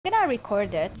gonna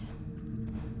record it.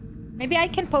 Maybe I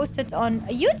can post it on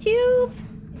YouTube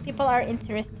if people are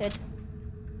interested.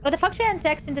 Oh, the function and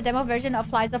text in the demo version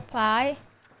of Lies of Pi.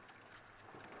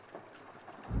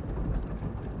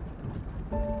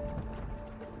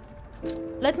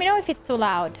 Let me know if it's too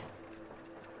loud.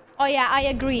 Oh yeah, I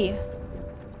agree.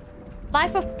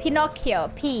 Life of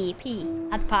Pinocchio. P,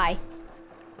 not pie.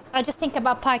 I just think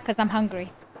about pie because I'm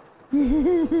hungry.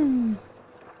 Can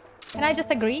I just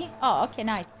agree? Oh, okay,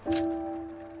 nice.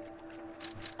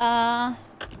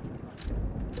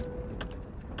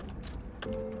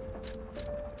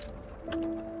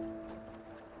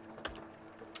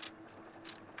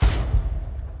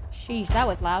 Sheesh, that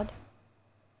was loud.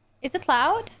 Is it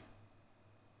loud?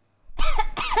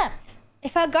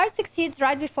 If a guard succeeds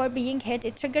right before being hit,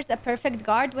 it triggers a perfect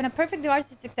guard. When a perfect guard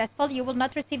is successful, you will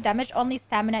not receive damage, only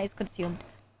stamina is consumed.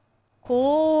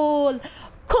 Cool.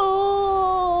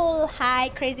 Cool. Hi,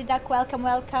 Crazy Duck. Welcome,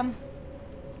 welcome.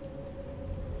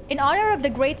 In honor of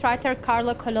the great writer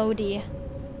Carlo Collodi.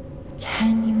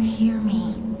 Can you hear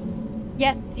me?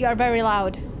 Yes, you are very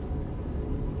loud.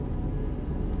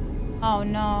 Oh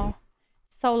no.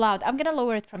 So loud. I'm gonna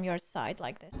lower it from your side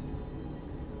like this.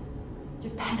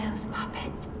 Geppetto's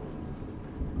puppet.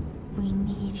 We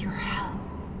need your help.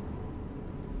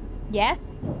 Yes?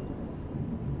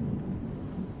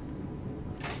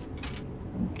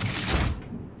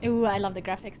 Ooh, I love the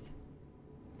graphics.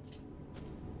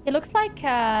 He looks like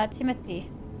Timothy.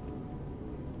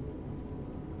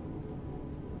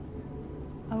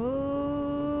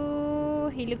 Oh,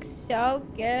 he looks so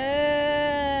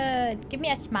good. Give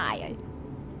me a smile.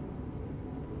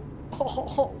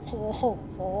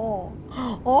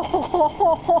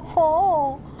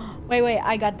 Wait,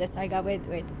 I got this.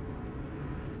 Wait.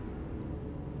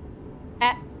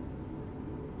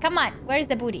 Come on, where's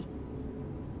the booty?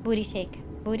 Booty shake.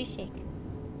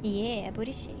 Yeah,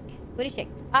 booty shake.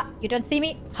 Ah, you don't see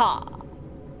me? Ha!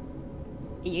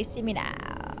 You see me now.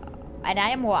 And I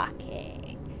am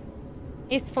walking.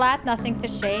 He's flat, nothing to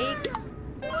shake.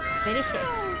 Very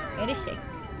shake.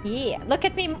 Yeah, look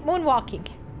at me moonwalking.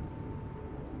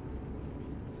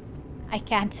 I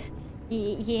can't.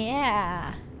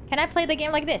 Yeah. Can I play the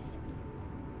game like this?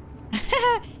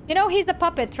 You know he's a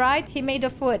puppet, right? He made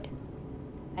of wood.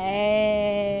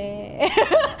 Hey.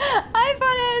 Hi,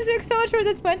 Fana. Thanks so much for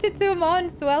the 22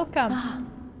 months. Welcome. Ah,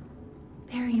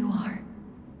 there you are.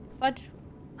 What?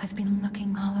 I've been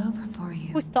looking all over for you.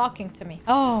 Who's talking to me?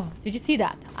 Oh, did you see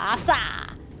that?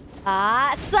 Asa!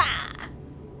 Alright.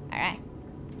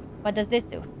 What does this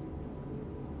do?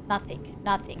 Nothing.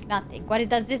 What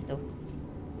does this do?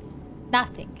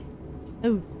 Nothing.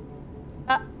 Ooh.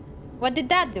 What did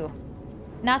that do?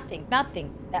 Nothing.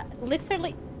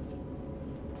 Literally.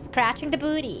 Scratching the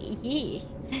booty.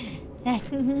 Yeah.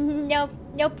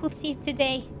 No poopsies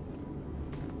today.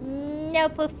 No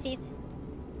poopsies.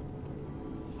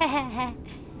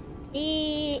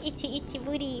 Itchy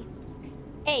booty.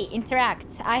 Hey, interact.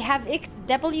 I have X,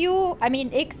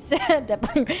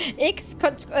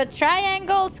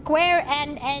 triangle, square,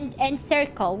 and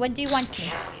circle. What do you want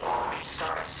me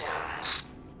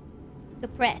to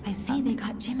press? I see they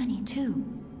got Jiminy too.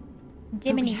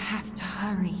 Jiminy. We have to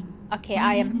hurry. Okay, My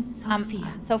I name am is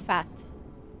Sophia. so fast.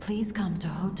 Please come to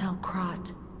Hotel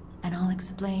Krot, and I'll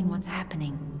explain what's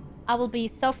happening. I will be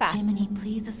so fast. Jiminy,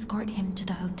 please escort him to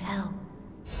the hotel.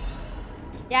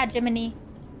 Yeah, Jiminy.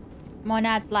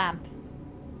 Monad's lamp.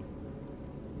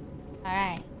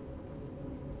 Alright.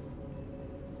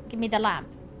 Give me the lamp.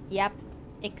 Yep.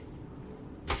 X.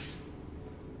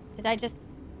 Did I just...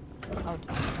 Oh.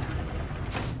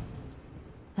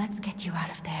 Let's get you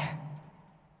out of there.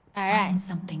 Alright. Find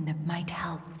something that might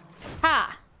help.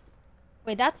 Ha!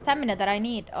 Wait, that's stamina that I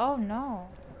need. Oh no.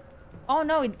 Oh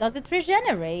no, does it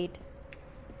regenerate?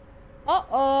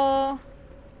 Uh-oh.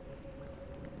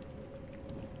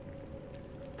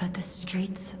 But the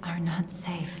streets are not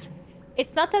safe.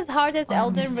 It's not as hard as Arm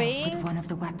Elden yourself Ring. with one of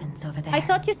the weapons over there. I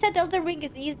thought you said Elden Ring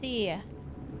is easy.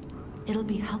 It'll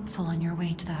be helpful on your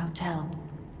way to the hotel.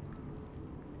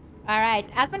 Alright,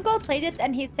 Asmongold played it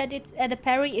and he said it's the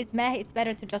parry is meh, it's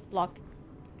better to just block.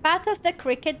 Path of the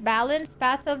Cricket, balance.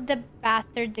 Path of the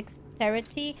Bastard,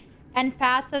 dexterity. And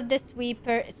Path of the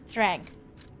Sweeper, strength.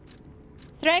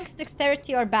 Strength,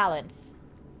 dexterity, or balance?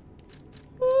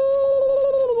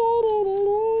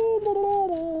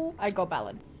 I go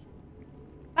balance.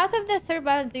 Path of the third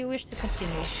balance, do you wish to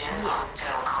continue? Yes.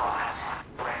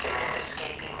 Recommend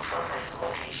escaping from this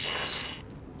location.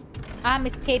 I'm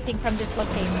escaping from this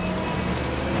location.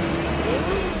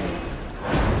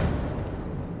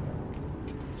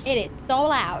 It is so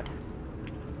loud.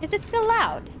 Is it still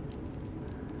loud?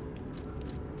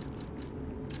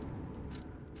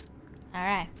 All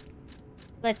right.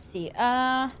 Let's see.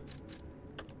 I'm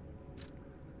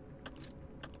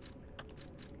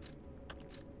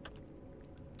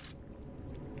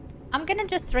gonna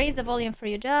just raise the volume for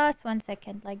you. Just 1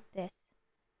 second, like this.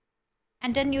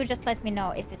 And then you just let me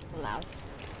know if it's too loud.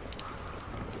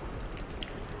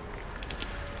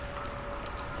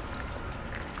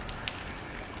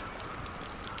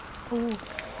 Ooh.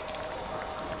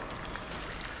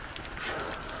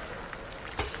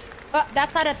 Oh,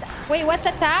 that's not a... Wait, what's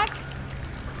attack?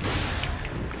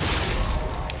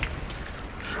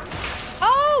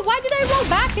 Oh, why did I roll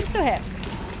back into him?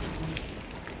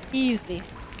 Easy.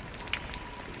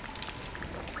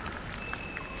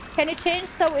 Can you change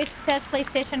so it says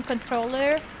PlayStation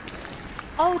controller?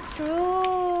 Oh,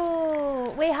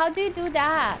 true. Wait, how do you do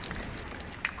that?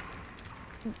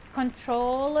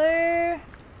 Controller.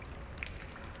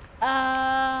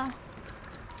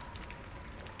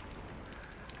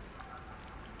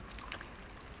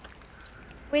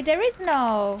 Wait, there is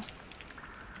no...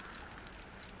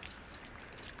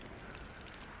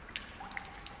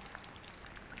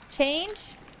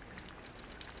 Change?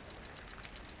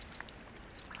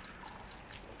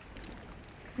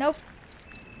 Nope.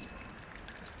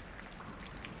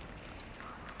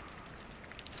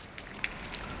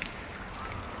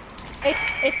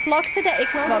 It's locked to the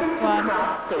Xbox One.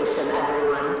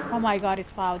 Oh my god,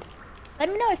 it's loud. Let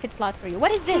me know if it's loud for you.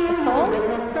 What is this? A soul?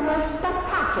 Witness the most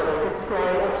spectacular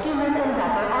display of human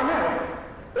endeavor on Earth.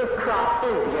 If Krot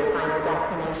is your final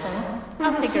destination,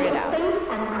 I'll figure it out. Safe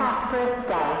and prosperous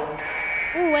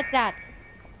day. Ooh, what's that?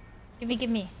 Give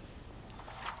me.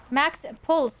 Max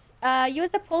pulse.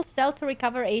 Use a pulse cell to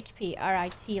recover HP.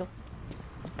 Alright, heal.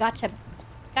 Gotcha.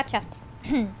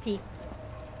 P.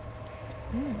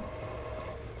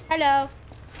 Hello.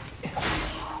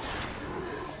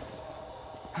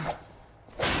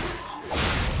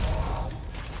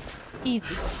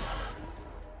 Easy.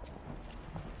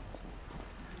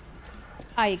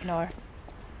 I ignore.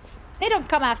 They don't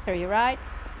come after you, right?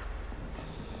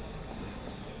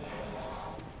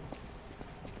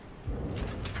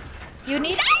 You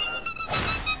need...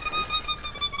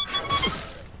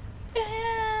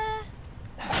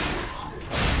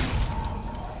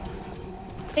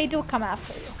 They do come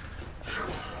after you.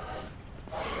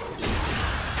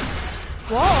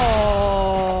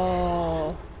 Whoa!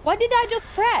 What did I just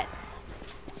press?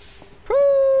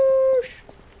 Push!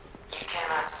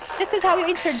 This is how you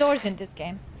enter doors in this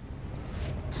game.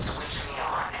 Switch me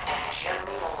on and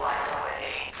gently light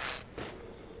away.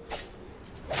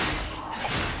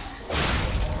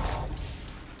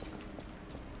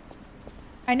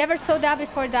 I never saw that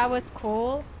before. That was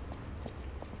cool.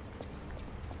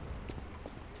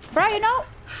 Bro, you know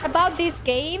about these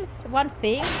games, one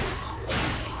thing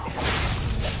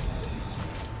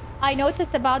I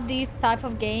noticed about these type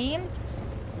of games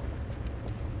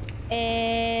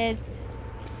is...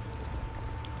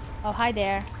 Oh, hi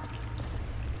there.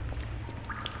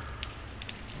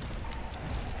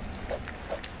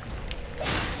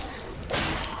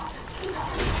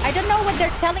 I don't know what they're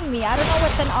telling me. I don't know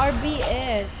what an RB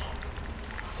is.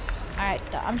 Alright,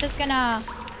 so I'm just gonna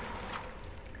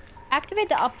activate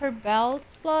the upper belt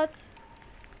slot.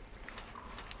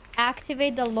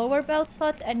 Activate the lower belt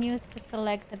slot and use to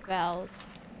select the belt.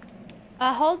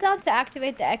 Hold down to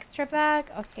activate the extra bag.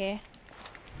 Okay.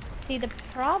 See, the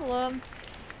problem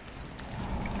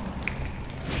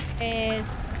is...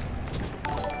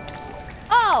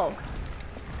 Oh!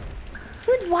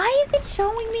 Dude, why is it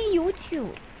showing me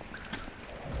YouTube?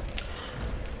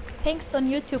 Thanks on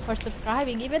YouTube for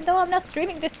subscribing, even though I'm not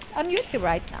streaming this on YouTube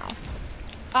right now.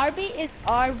 RB is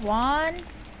R1.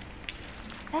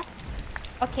 That's...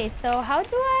 Okay, so how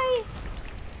do I...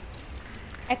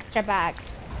 Extra bag.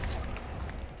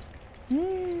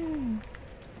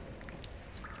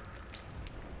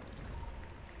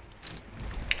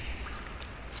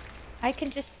 I can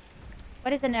just...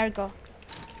 What is an ergo?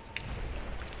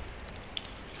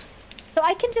 So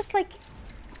I can just like...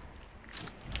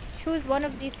 choose one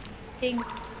of these things.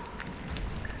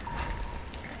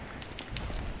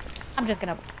 I'm just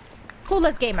gonna...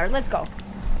 Clueless gamer, let's go.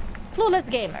 Clueless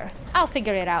gamer. I'll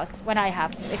figure it out when I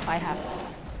have... If I have.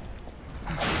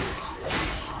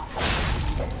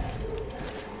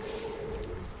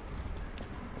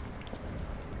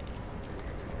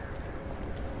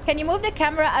 Can you move the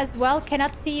camera as well?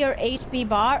 Cannot see your HB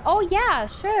bar. Oh yeah,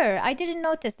 sure. I didn't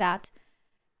notice that.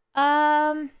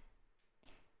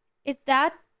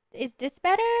 Is this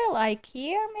better? Like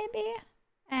here maybe?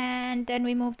 And then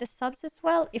we move the subs as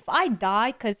well. If I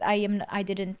die, because I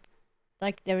didn't,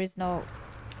 like, there is no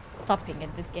stopping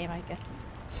in this game, I guess.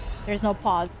 There's no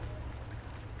pause.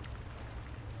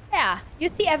 Yeah, You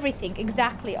see everything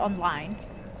exactly online.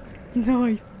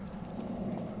 Nice.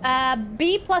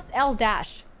 B plus L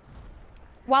dash.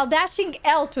 While dashing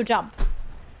L to jump.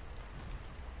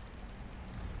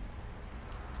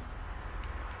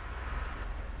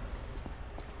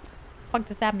 Fuck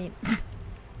does that mean?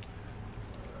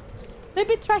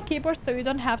 Maybe try keyboard so you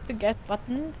don't have to guess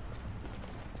buttons.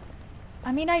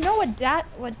 I mean, I know what that...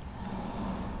 What...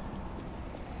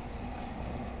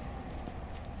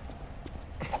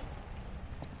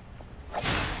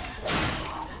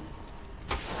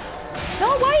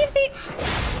 No, why is he...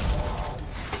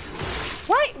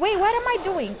 Why? Wait, what am I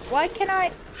doing? Why can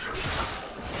I...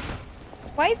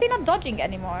 Why is he not dodging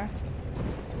anymore?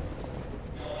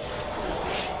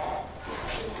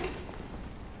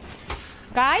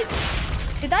 Guys,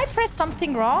 did I press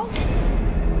something wrong?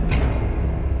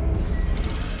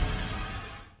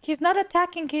 He's not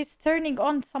attacking, he's turning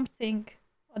on something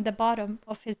on the bottom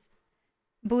of his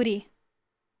booty.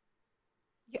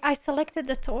 I selected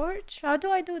the torch? How do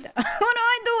I do that? What am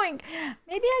I doing?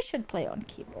 Maybe I should play on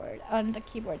keyboard, on the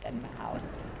keyboard and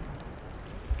mouse.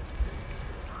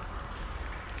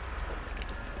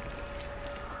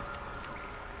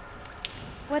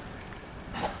 What?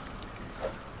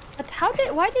 But how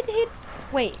did... Why did he...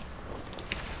 Wait.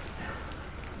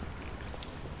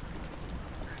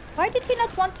 Why did he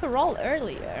not want to roll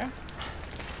earlier?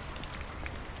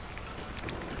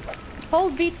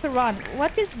 Hold B to run.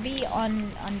 What is B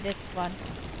on this one?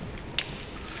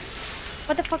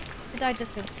 What the fuck did I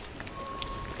just do?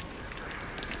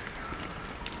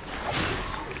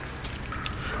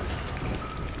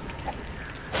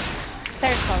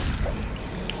 Circle.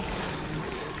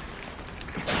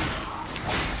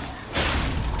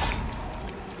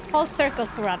 Hold circle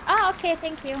to run. Ah, okay,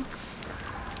 thank you.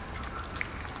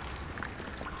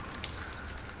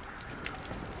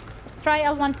 Try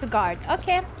L1 to guard.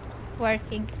 Okay.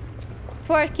 Working.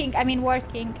 Twerking, I mean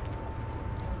working.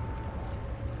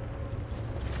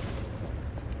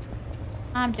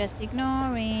 I'm just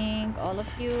ignoring all of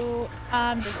you.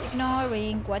 I'm just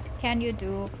ignoring. What can you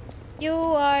do? You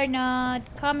are not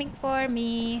coming for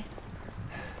me.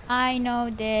 I know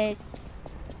this.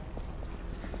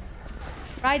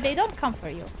 Right? They don't come for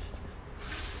you.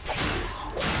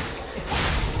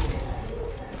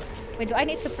 Wait, do I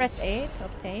need to press A to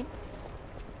obtain?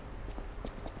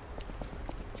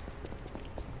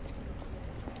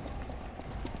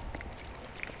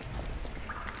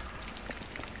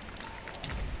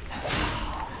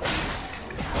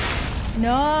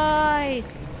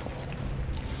 Nice.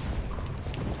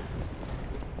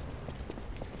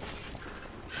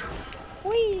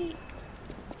 Whee.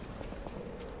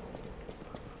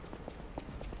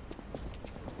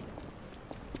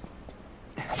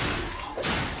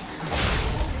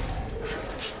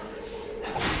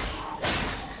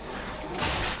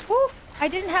 Oof, I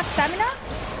didn't have stamina?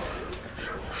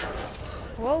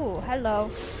 Whoa,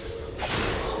 hello.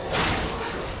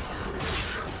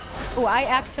 Oh, I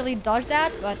actually dodged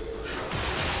that, but...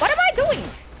 What am I doing?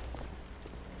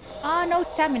 Ah, no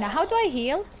stamina. How do I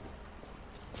heal?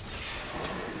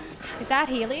 Is that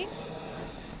healing?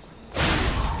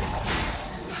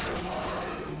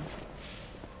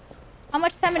 How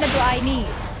much stamina do I need?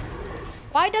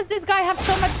 Why does this guy have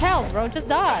so much health, bro? Just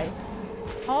die.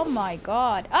 Oh my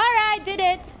god. Alright, did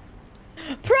it.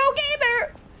 Pro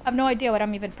gamer! I have no idea what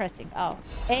I'm even pressing. Oh.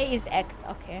 A is X.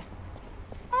 Okay.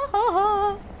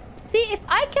 See, if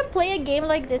I can play a game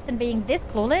like this and being this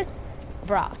clueless,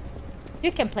 bruh,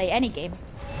 you can play any game.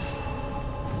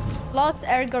 Lost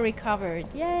ergo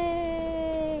recovered.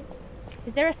 Yay!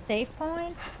 Is there a save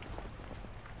point?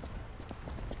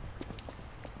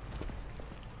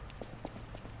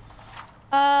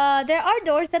 There are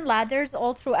doors and ladders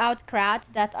all throughout Krat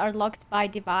that are locked by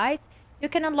device. You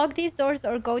can unlock these doors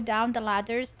or go down the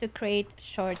ladders to create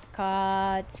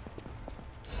shortcuts.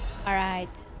 Alright.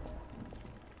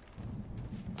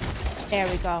 There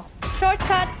we go.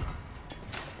 Shortcut!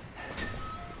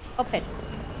 Open.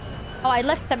 Oh, I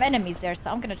left some enemies there,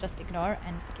 so I'm gonna just ignore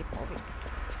and keep moving.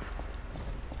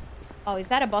 Oh, is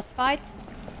that a boss fight?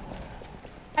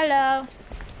 Hello.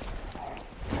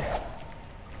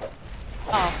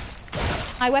 Oh.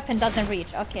 My weapon doesn't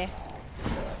reach. Okay.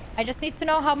 I just need to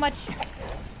know how much...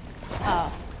 Oh.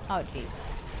 Oh, jeez.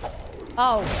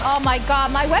 Oh. Oh, my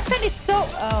God. My weapon is so...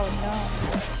 Oh, no.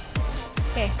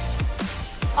 Okay.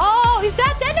 Oh, is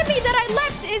that enemy that I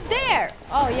left is there?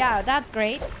 Oh, yeah. That's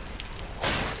great.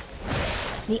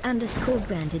 The underscore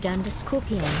branded underscore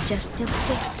PM just tipped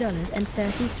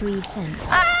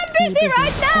 $6.33. I'm busy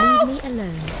right now! Leave me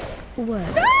alone.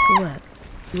 Work, work.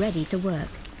 Ready to work.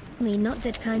 Me not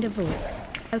that kind of orc.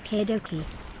 Okay dokie.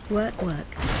 Work, work.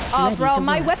 Oh, ready bro, for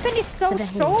my work. weapon is so For the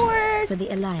Horde, short. for the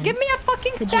Alliance, Give me a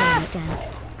fucking for staff.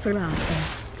 Jeridan, for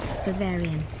Arthas, for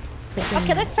Varian, for Jaina,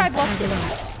 Okay, let's try and for both.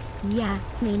 Azeroth. Yeah,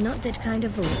 me not that kind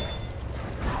of orc.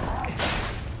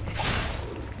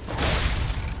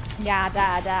 Yeah,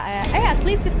 hey, at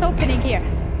least it's opening here.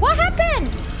 What happened?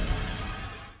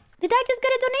 Did I just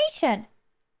get a donation?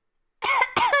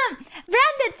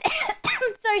 Brandon,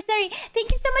 sorry.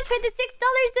 Thank you so much for the $6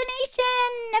 donation.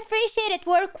 Appreciate it.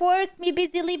 Work. Me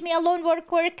busy. Leave me alone.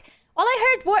 Work. All I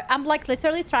heard work. I'm like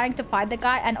literally trying to find the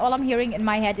guy, and all I'm hearing in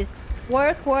my head is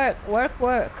work, wish.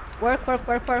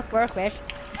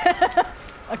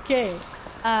 Okay.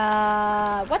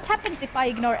 What happens if I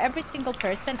ignore every single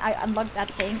person? I unlock that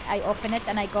thing, I open it,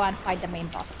 and I go and fight the main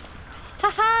boss.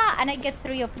 Haha! And I get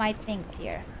 3 of my things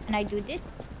here. And I do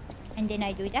this, and then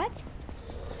I do that,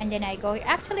 and then I go here.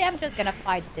 Actually, I'm just gonna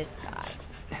fight this guy.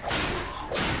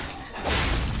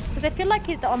 Because I feel like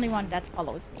he's the only one that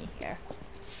follows me here.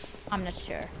 I'm not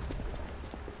sure.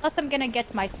 Plus, I'm gonna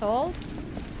get my souls.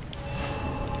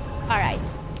 Alright.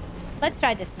 Let's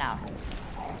try this now.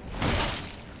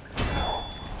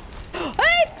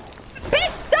 Hey!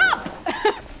 Bitch, stop!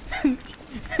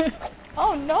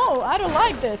 Oh no, I don't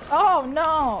like this. Oh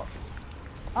no.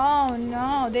 Oh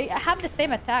no, they have the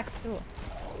same attacks too.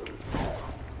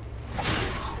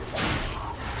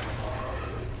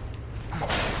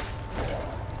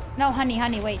 No,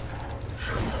 honey, wait.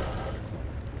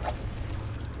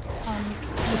 Oh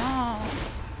no.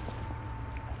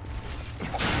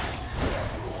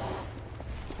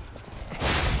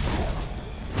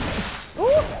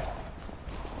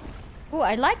 Ooh,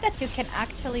 I like that you can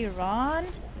actually run.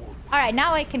 Alright,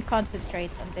 now I can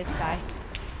concentrate on this guy.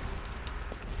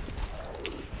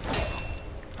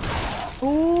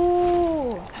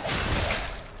 Ooh.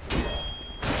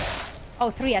 Oh,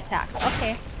 3 attacks.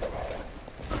 Okay.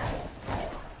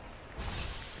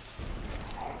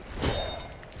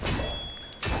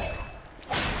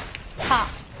 Ha.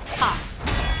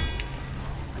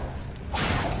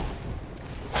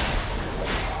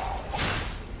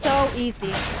 So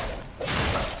easy.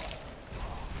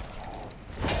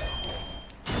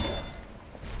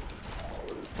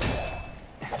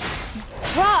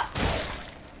 Bruh!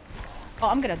 Oh,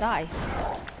 I'm gonna die.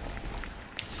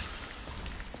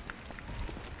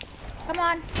 Come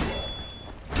on.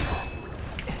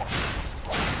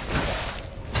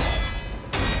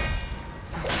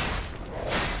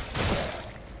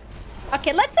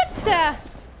 Okay, let's Ah!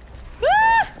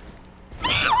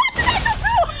 What did I just do?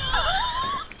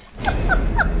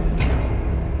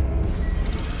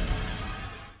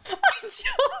 I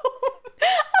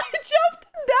jumped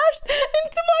and dashed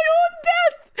into my own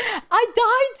death. I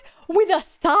died with a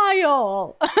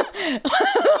style. No,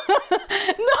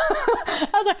 I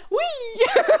was like, wee.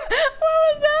 What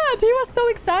was that? He was so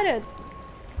excited.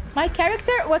 My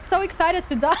character was so excited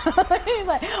to die. He's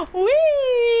like,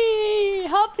 wee,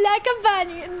 hop like a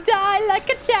bunny, die like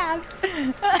a champ.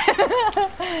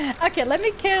 Okay, let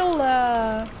me kill,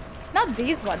 not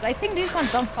these ones. I think these ones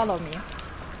don't follow me.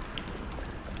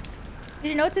 Did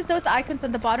you notice those icons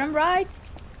on the bottom right?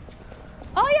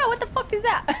 Oh yeah, what the fuck is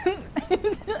that?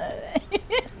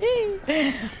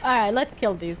 Alright, let's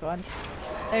kill these ones.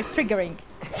 They're triggering.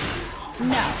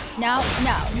 No,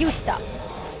 you stop.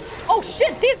 Oh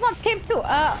shit, these ones came too.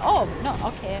 Oh no,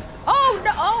 okay. Oh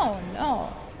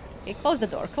no. Okay, close the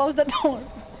door.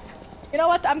 You know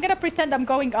what? I'm gonna pretend I'm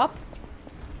going up.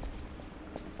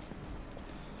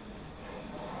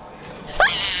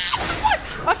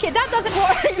 Okay, that doesn't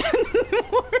work.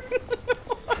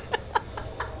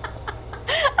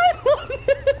 I love it.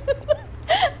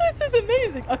 This is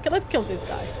amazing. Okay, let's kill this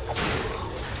guy.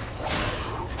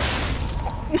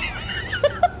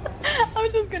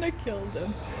 I'm just gonna kill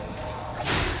them.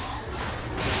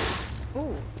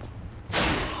 Ooh.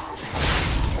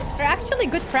 They're actually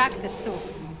good practice too.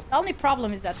 The only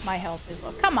problem is that my health is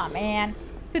low. Come on, man.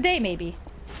 Today, maybe.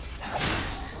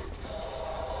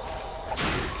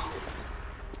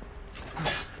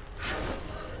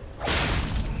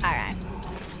 Alright.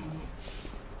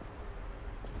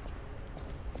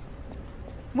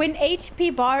 When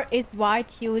HP bar is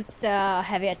white, use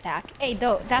heavy attack. Hey,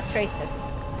 though, that's racist.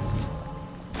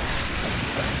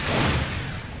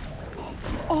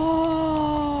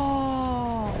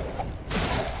 Oh!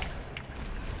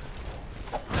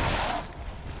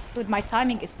 Dude, my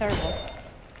timing is terrible.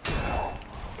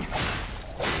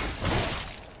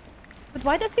 But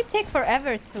why does it take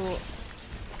forever to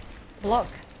block?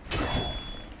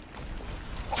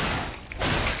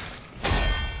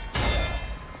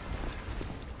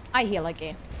 I heal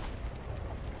again.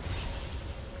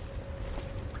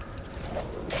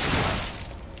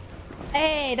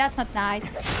 Hey, that's not nice.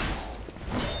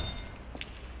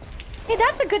 Hey,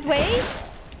 that's a good way.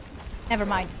 Never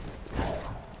mind.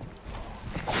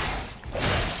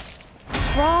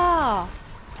 Raw.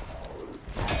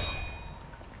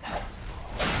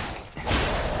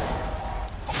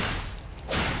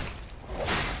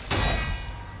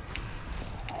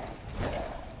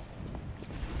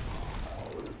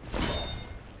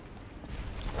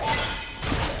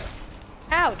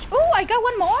 Ouch. Oh, I got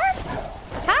one more?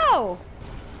 How?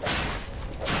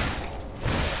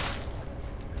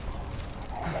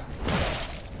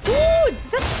 Dude,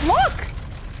 just block.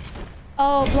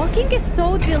 Oh, blocking is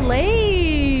so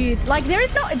delayed. Like, there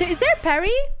is no... Is there parry?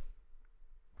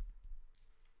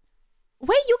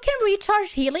 Wait, you can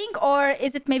recharge healing? Or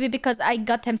is it maybe because I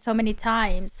got him so many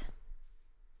times?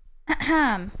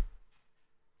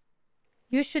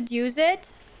 You should use it.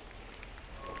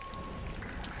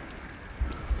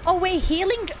 Oh, wait,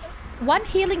 healing... One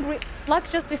healing block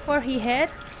just before he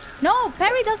hits? No,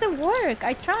 parry doesn't work.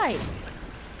 I tried.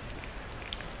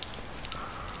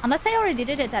 Unless I already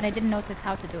did it and I didn't notice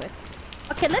how to do it.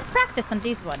 Okay, let's practice on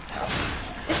these ones.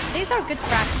 These are good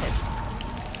practice.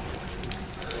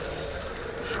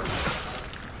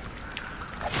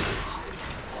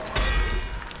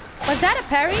 Was that a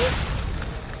parry?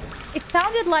 It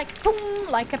sounded like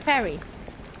boom, like a parry.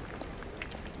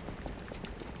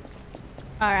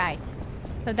 Alright.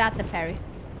 So that's a parry.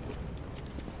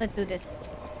 Let's do this.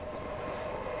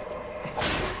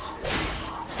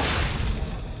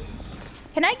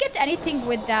 Can I get anything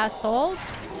with the souls?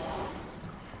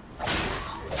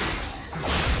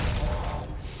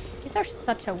 These are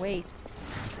such a waste.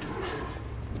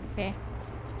 Okay.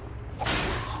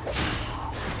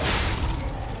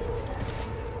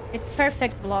 It's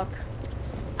perfect block.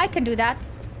 I can do that.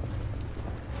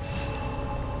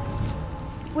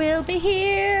 We'll be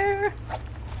here.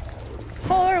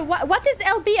 For what is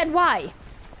LB and Y?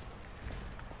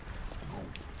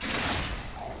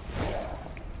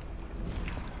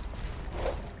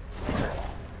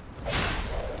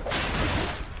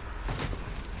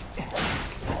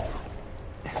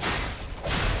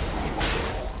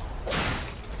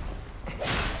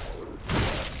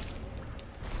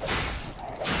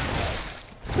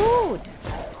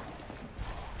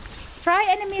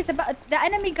 The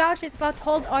enemy gouge is about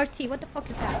hold RT. What the fuck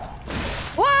is that?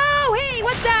 Whoa! Hey,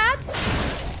 what's that?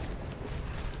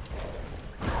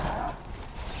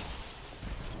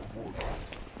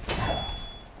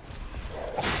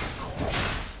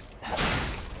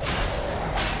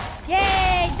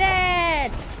 Yay,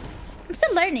 dead! I'm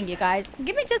still learning, you guys.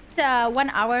 Give me just 1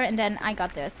 hour and then I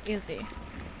got this. Easy.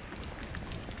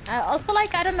 Also,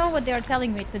 like, I don't know what they are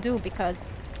telling me to do because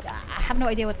I have no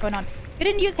idea what's going on. You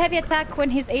didn't use heavy attack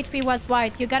when his HP was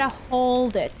white. You gotta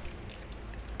hold it.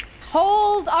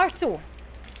 Hold R2.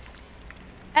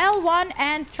 L1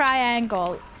 and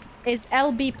triangle is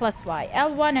LB plus Y.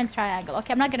 L1 and triangle.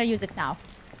 Okay, I'm not gonna use it now.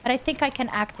 But I think I can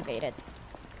activate it.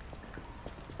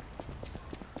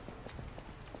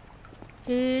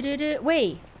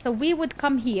 Wait. So we would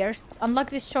come here, unlock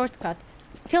this shortcut,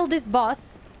 kill this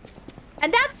boss.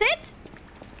 And that's it?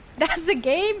 That's the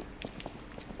game?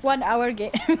 1 hour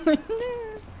game.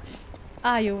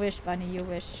 Ah, you wish, Bunny, you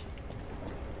wish.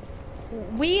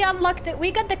 We unlocked it.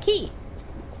 We got the key.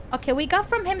 Okay, we got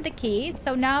from him the key.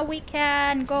 So now we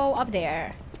can go up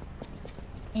there.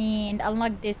 And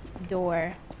unlock this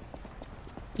door.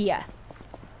 Here.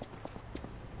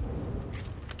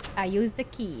 I use the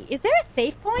key. Is there a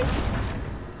save point?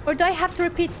 Or do I have to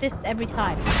repeat this every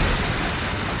time?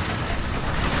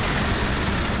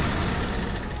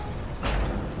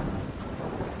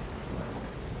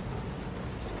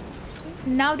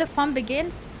 Now the fun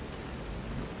begins.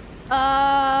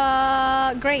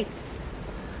 Great.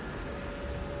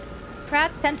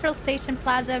 Pratt Central Station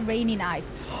Plaza, rainy night.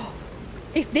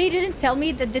 If they didn't tell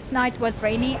me that this night was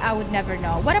rainy, I would never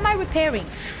know. What am I repairing?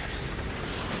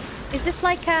 Is this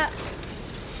like a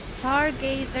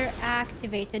Stargazer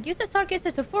activated? Use the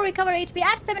Stargazer to full recover HP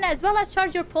and stamina as well as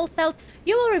charge your pulse cells.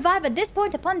 You will revive at this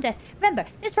point upon death. Remember,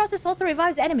 this process also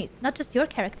revives enemies, not just your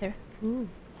character. Ooh.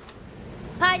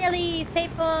 Finally,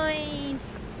 save point.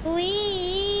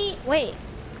 Wait,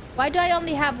 why do I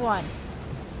only have one?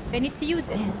 I need to use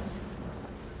it. This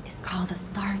is called a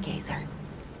Stargazer.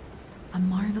 A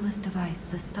marvelous device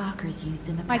the stalkers used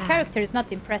in the My past. character is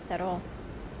not impressed at all.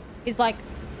 He's like...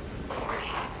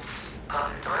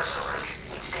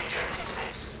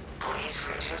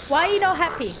 Why are you not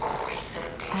happy?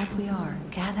 As we are,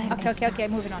 gather... Okay,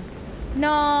 moving on.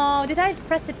 No, did I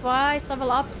press it twice?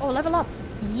 Level up? Oh, level up.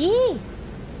 Yee!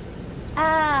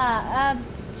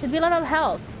 Should we level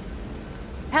health?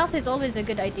 Health is always a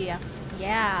good idea.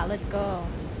 Yeah, let's go.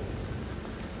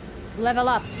 Level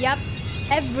up. Yep.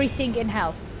 Everything in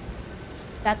health.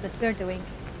 That's what we're doing.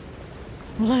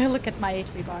 Look at my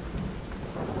HP bar.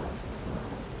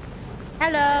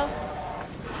 Hello.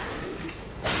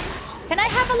 Can I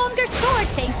have a longer sword?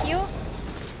 Thank you.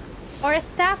 Or a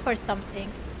staff or something.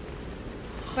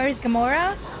 Where is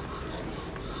Gamora?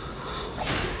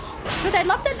 Dude, I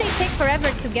love that they take forever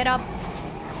to get up.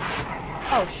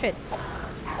 Oh, shit.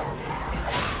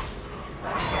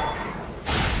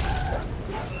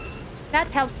 That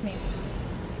helps me.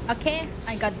 Okay,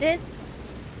 I got this.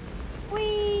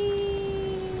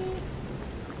 Whee!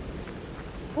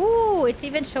 Ooh, it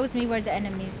even shows me where the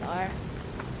enemies are.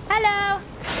 Hello!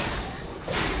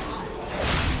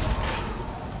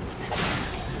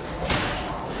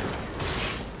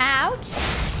 Ouch!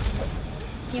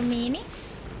 You meanie?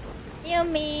 You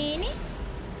meanie?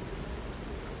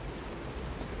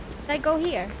 Should I go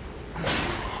here?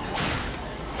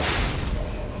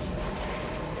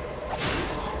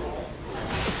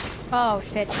 Oh,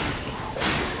 shit.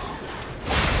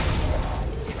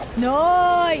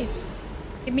 Nice!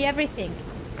 Give me everything.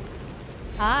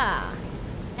 Ah.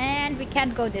 And we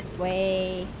can't go this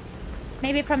way.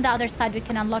 Maybe from the other side we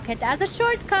can unlock it as a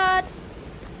shortcut.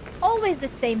 Always the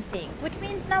same thing. Which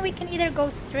means now we can either go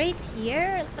straight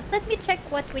here. But let me check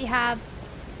what we have.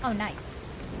 Oh, nice.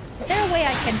 Is there a way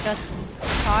I can just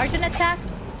charge an attack?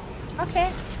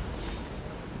 Okay.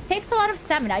 Takes a lot of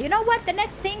stamina. You know what? The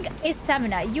next thing is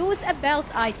stamina. Use a belt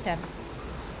item.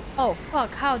 Oh,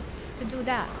 fuck. How to do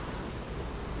that?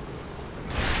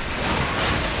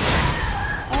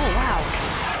 Oh, wow.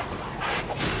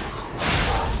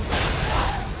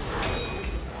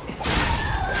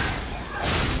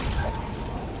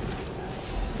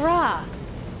 Bruh.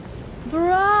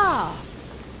 Bruh.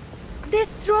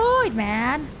 Destroyed,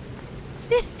 man.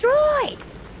 Destroyed.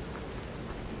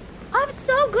 I'm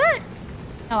so good.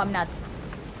 No, I'm not.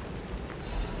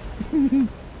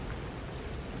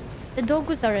 The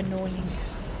dogus are annoying.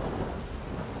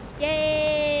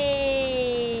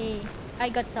 Yay! I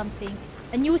got something.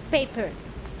 A newspaper.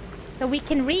 So we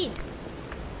can read.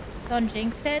 Don't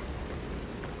jinx it.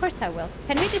 Of course I will.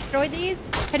 Can we destroy these?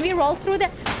 Can we roll through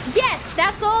them? Yes!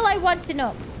 That's all I want to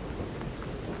know.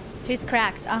 She's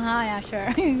cracked. Uh-huh, yeah,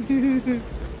 sure.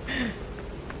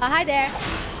 Hi there.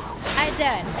 How you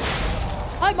doing?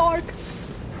 Hi, Mark.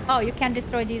 Oh, you can't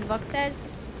destroy these boxes?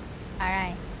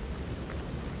 Alright.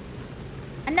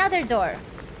 Another door.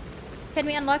 Can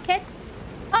we unlock it?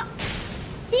 Oh!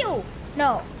 Ew!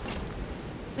 No.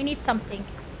 We need something.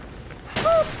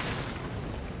 Woo!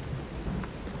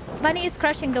 Bunny is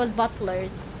crushing those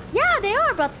butlers. Yeah, they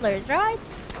are butlers, right?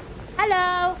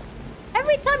 Hello.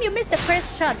 Every time you miss the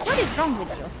first shot, what is wrong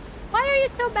with you? Why are you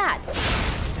so bad?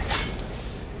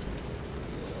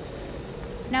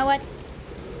 You know what?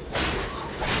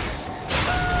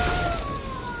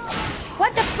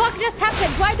 What the fuck just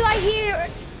happened? Why do I hear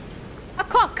a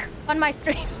cock on my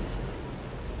stream?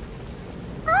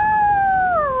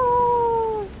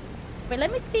 Oh! Wait,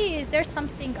 let me see. Is there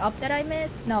something up that I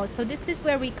missed? No, so this is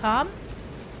where we come.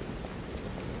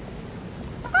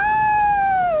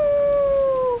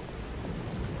 Oh!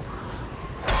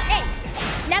 Hey!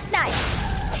 Not nice.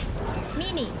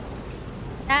 Meanie.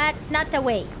 That's not the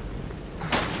way.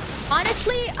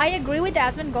 Honestly, I agree with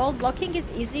Asmongold. Blocking is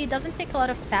easy. It doesn't take a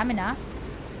lot of stamina.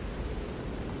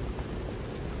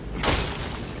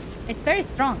 It's very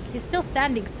strong. He's still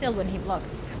standing still when he blocks.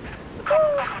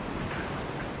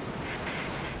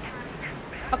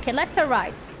 Okay, left or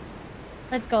right?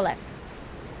 Let's go left.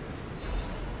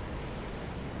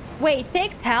 Wait, it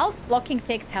takes health? Blocking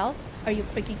takes health? Are you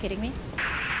freaking kidding me?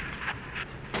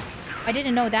 I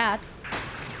didn't know that.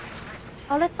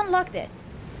 Oh, let's unlock this.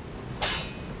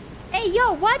 Hey,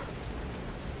 yo, what?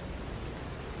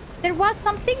 There was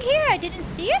something here. I didn't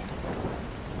see it.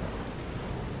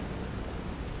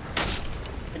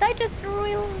 Did I just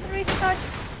restart?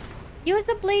 Use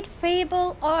a blade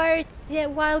Fable Arts. Yeah,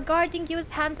 while guarding, use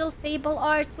handle Fable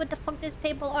Arts. What the fuck does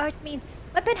Fable Art mean?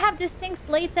 Weapons have distinct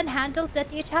blades and handles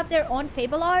that each have their own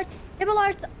Fable Art. Fable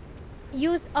Arts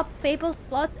use up Fable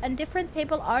slots, and different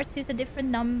Fable Arts use a different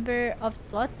number of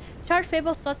slots. Charge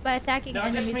Fable slots by attacking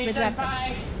enemies with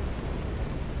weapons.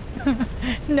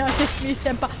 Notice me,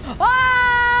 senpai.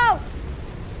 Oh!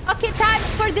 Okay, time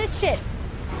for this shit.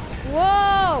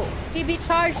 Whoa! PB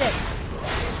charge it.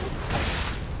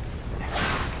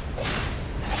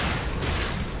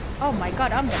 Oh my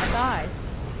god, I'm gonna die.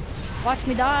 Watch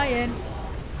me dying.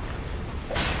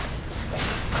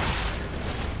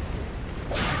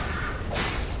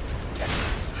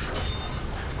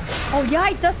 Oh yeah,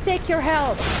 it does take your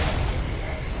health.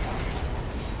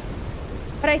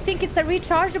 But I think it's a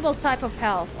rechargeable type of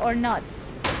health, or not.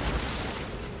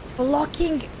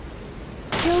 Blocking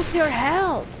kills your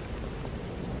health.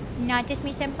 Not just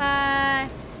me, senpai.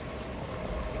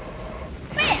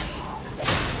 Bam!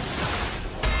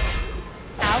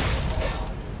 Ow.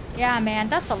 Yeah, man,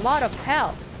 that's a lot of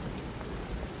health.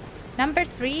 Number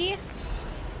 3?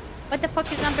 What the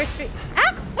fuck is number 3?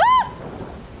 Ah! Ah!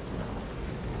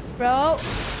 Bro.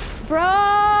 Bro!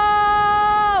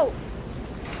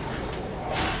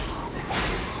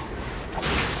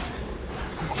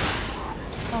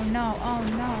 Oh no, oh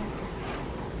no.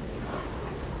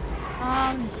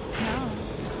 No.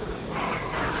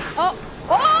 Oh!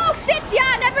 Oh shit!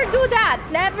 Yeah, never do that!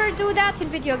 Never do that in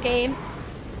video games.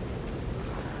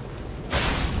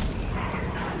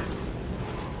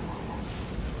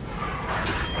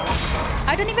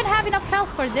 I don't even have enough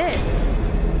health for this.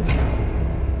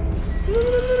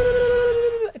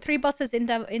 3 bosses in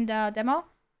the demo.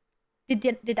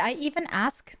 Did I even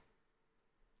ask?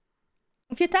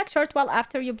 If you attack short while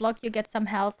after you block, you get some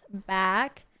health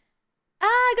back.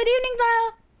 Ah, good evening,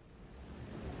 Lyle.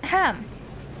 Ahem.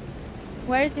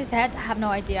 Where is his head? I have no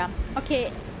idea.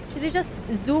 Okay, should we just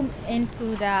zoom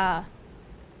into the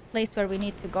place where we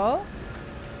need to go?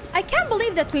 I can't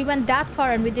believe that we went that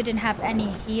far and we didn't have any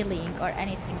healing or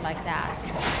anything like that.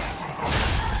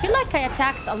 I feel like I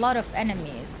attacked a lot of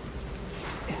enemies.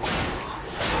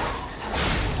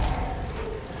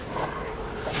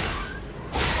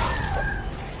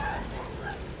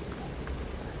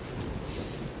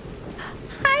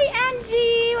 Hi,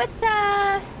 Angie! What's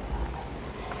up?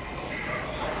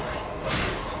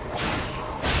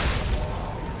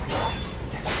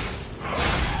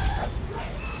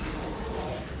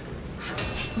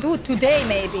 Dude, today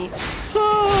maybe.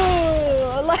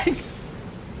 Like,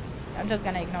 I'm just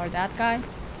gonna ignore that guy.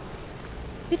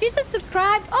 Did you just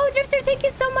subscribe? Oh, Drifter, thank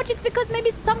you so much. It's because maybe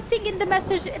something in the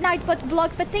message night got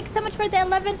blocked. But thanks so much for the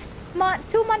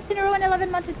 2 months in a row and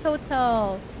 11 months in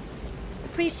total.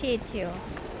 Appreciate you.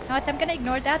 You know what? I'm gonna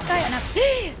ignore that guy and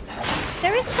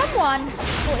there is someone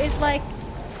who is like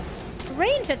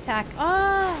range attack.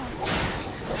 Oh,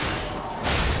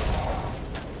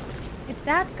 it's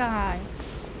that guy.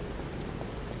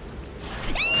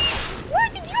 Where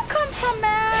did you come from,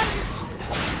 man?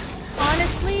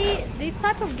 Honestly, these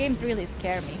type of games really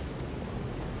scare me.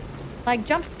 Like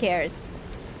jump scares.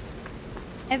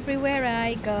 Everywhere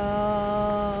I go,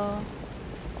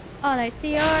 all I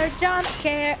see are jump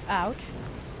scare. Ouch.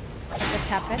 What just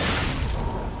happened?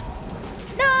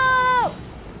 No!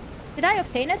 Did I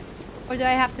obtain it? Or do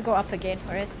I have to go up again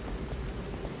for it?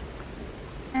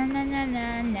 Na na na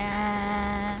na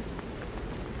na.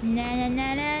 Na na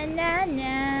na na na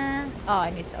na. Oh,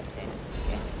 I need to obtain it.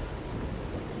 Okay.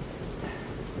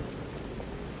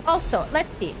 Also,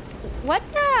 let's see. What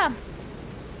the...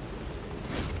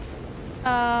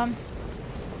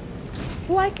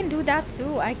 Oh, I can do that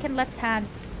too. I can left hand.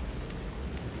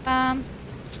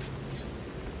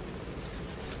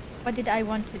 What did I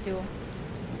want to do?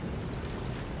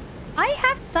 I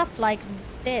have stuff like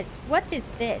this. What is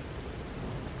this?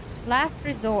 Last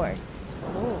resort.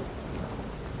 Oh.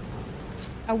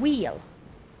 A wheel.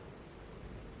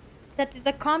 That is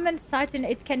a common sight and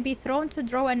it can be thrown to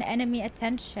draw an enemy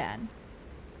attention.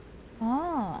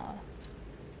 Oh.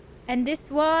 And this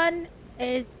one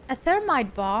is a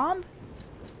thermite bomb.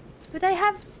 But I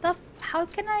have stuff. How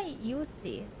can I use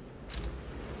these?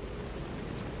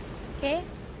 Okay.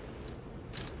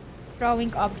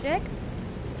 Throwing objects.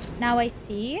 Now I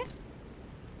see.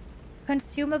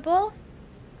 Consumable.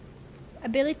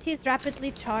 Abilities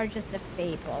rapidly charges the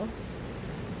Fable.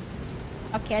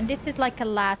 Okay, and this is like a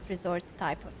last resort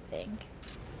type of thing.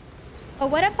 Oh,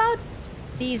 what about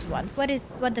these ones? What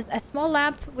does a small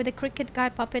lamp with a cricket guy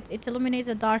puppet? It illuminates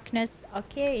the darkness.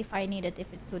 Okay, if I need it,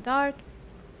 if it's too dark.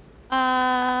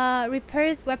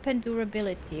 Repairs weapon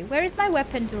durability. Where is my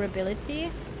weapon durability?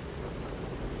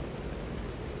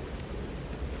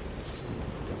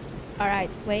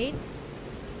 Alright, wait.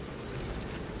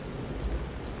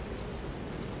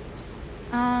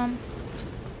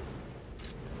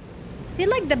 See,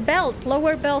 like the belt,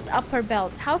 lower belt, upper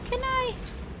belt. How can I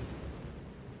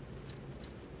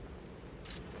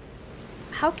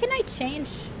change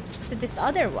to this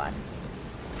other one?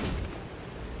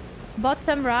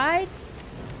 Bottom right?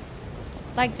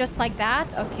 Like just like that?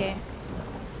 Okay.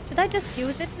 Should I just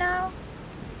use it now?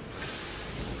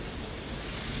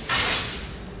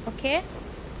 Okay.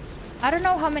 I don't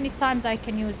know how many times I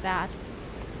can use that.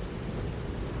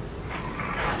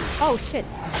 Oh, shit.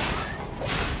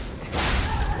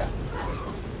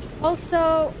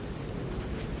 Also,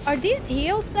 are these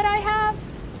heals that I have?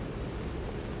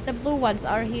 The blue ones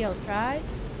are heals, right?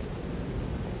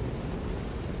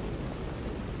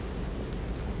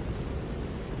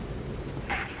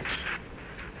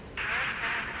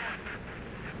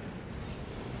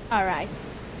 All right.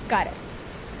 Got it.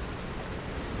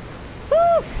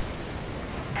 Whew.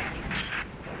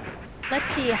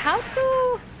 Let's see how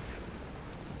to...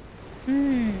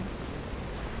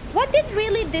 What did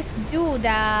really this do,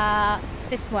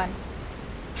 this one?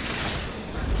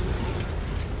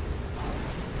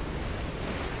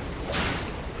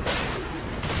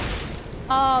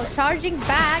 Oh, charging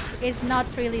back is not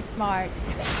really smart.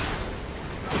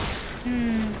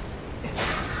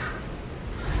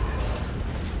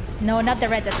 No, not the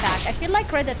red attack. I feel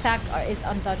like red attack is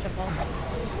undodgeable.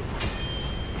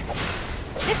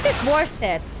 This is worth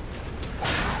it.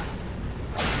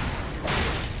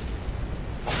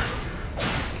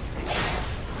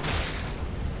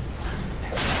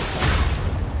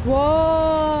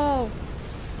 Whoa!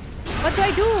 What do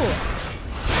I do?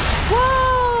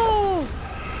 Whoa!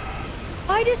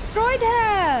 I destroyed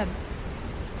him!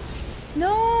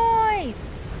 Nice!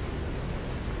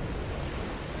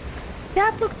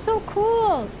 That looked so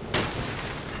cool!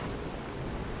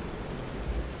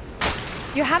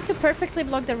 You have to perfectly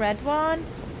block the red one.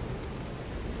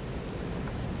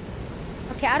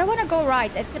 Okay, I don't want to go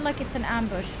right. I feel like it's an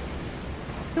ambush.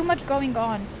 It's too much going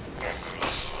on.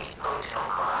 Destination hotel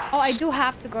garage. Oh, I do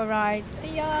have to go right.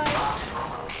 Yeah.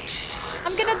 Optimal location for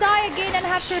I'm gonna die again and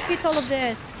have to repeat all of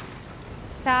this.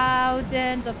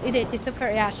 Thousands of... It is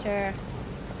super... Yeah, sure.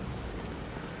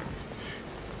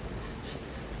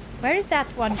 Where is that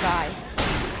one guy?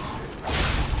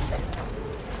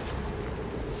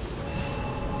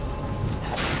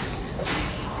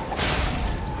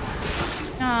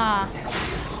 Ah.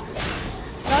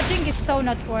 Dodging is so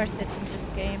not worth it in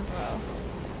this game, bro.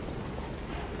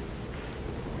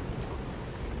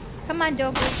 Come on,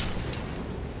 Dogu.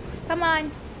 Come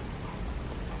on.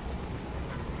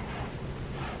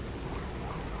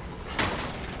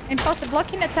 Impossible.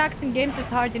 Blocking attacks in games is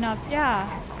hard enough. Yeah.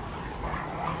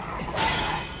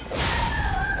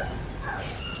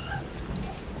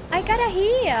 I gotta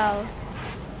heal.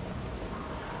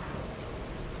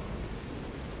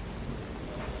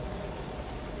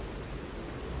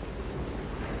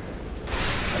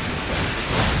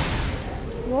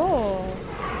 Whoa.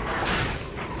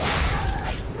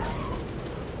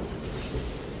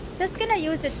 Just gonna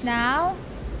use it now.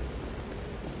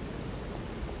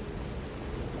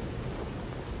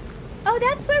 Oh,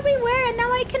 that's where we were, and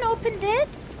now I can open this?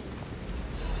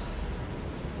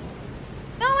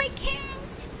 No, I can't.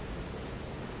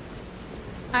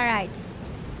 Alright.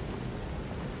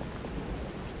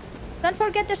 Don't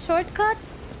forget the shortcut.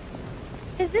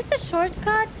 Is this a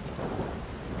shortcut?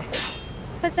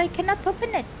 Because I cannot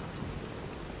open it.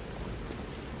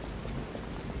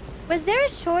 Was there a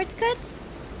shortcut?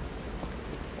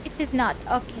 It is not.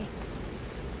 Okay.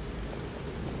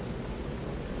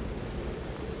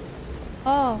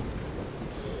 Oh.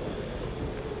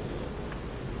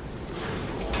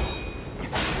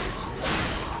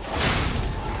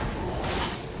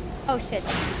 Oh shit.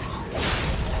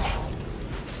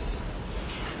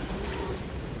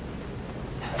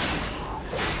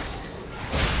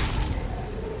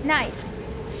 Nice.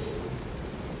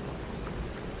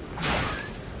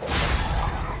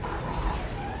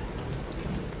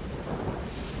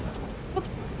 Oops.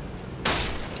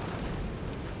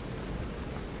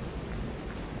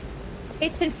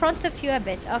 It's in front of you a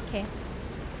bit. Okay.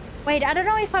 Wait, I don't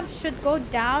know if I should go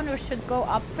down or should go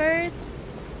up first.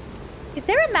 Is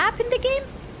there a map in the game?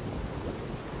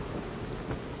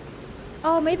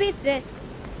 Oh, maybe it's this.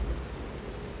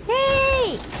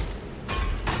 Hey!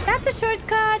 That's a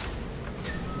shortcut.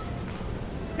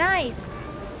 Nice.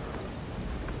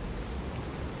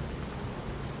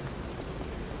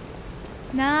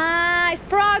 Nice.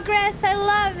 Progress. I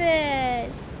love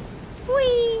it.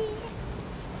 Whee!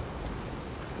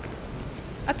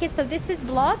 Okay, so this is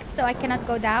blocked, so I cannot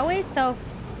go that way, so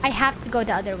I have to go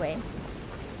the other way.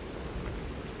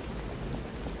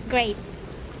 Great.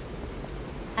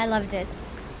 I love this.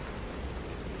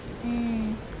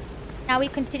 Now we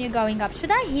continue going up.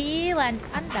 Should I heal? And The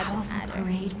that doesn't powerful matter.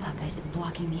 parade puppet is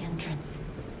blocking the entrance.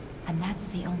 And that's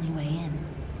the only way in.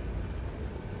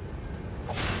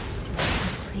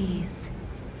 Please,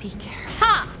 be careful.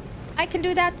 Ha! I can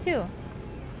do that too.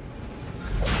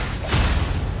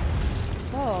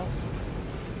 Whoa.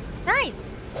 Nice.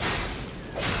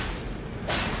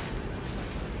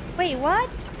 Wait, what?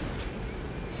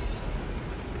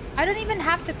 I don't even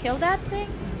have to kill that thing?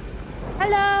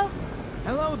 Hello?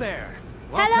 Hello there.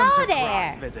 Hello Welcome to there.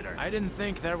 Croc, visitor. I didn't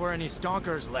think there were any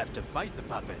stalkers left to fight the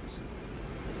puppets.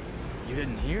 You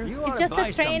didn't hear? You It's ought just to a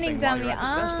buy training something while dummy. you're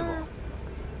at the festival.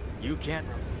 You can't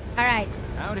Alright.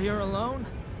 out here alone.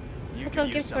 You This could will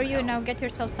use give some for you. help. Now get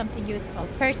yourself something useful.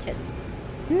 Purchase.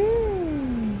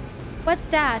 What's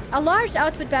that? A large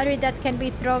output battery that can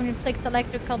be thrown inflicts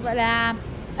electrical blah.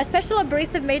 A special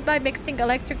abrasive made by mixing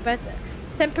electric but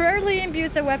temporarily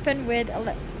imbues a weapon with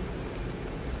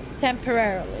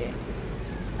temporarily.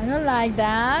 I don't like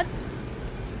that.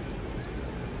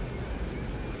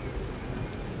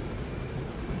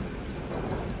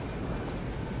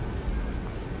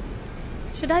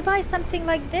 Should I buy something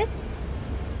like this?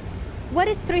 What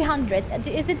is 300?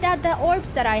 Is it that the orbs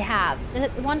that I have? The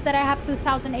ones that I have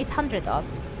 2,800 of?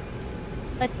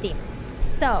 Let's see.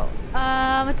 So,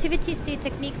 Motivity C,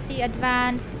 Technique C,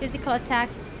 Advanced, Physical Attack.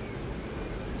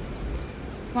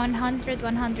 100,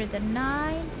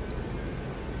 109.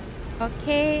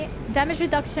 Okay. Damage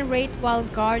reduction rate while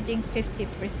guarding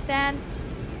 50%.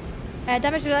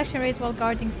 Damage reduction rate while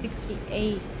guarding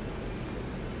 68.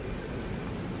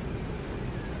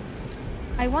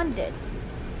 I want this.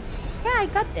 Yeah, I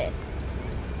got this.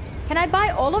 Can I buy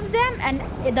all of them? And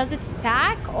does it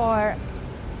stack or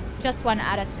just one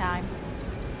at a time?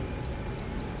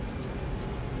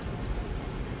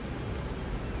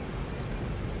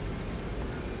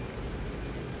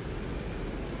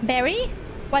 Berry?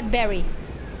 What berry?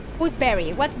 Who's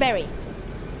berry? What's berry?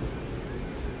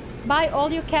 Buy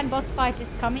all you can. Boss fight is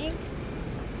coming.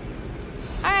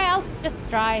 Alright, I'll just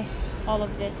try all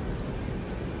of this.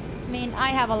 I mean, I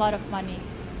have a lot of money.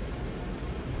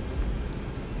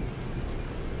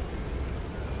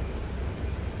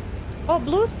 Oh,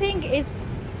 blue thing is...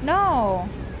 No.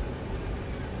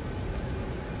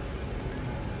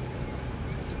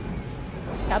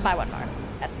 I'll buy one more.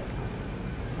 That's it.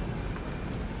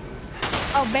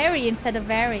 Oh, Barry instead of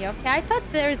Barry. Okay, I thought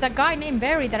there's a guy named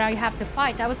Barry that I have to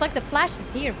fight. I was like, the Flash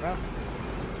is here, bro.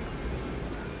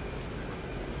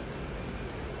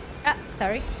 Ah,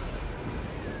 sorry.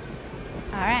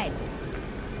 Alright.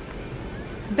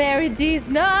 Bury these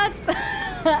nuts!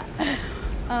 Oh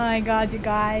my god, you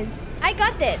guys. I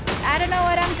got this. I don't know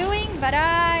what I'm doing, but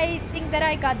I think that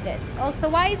I got this. Also,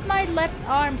 why is my left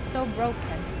arm so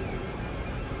broken?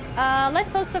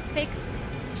 Let's also fix...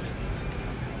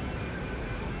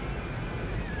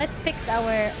 Let's fix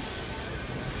our...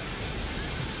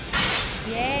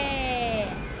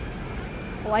 Yeah!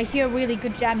 Oh, I hear really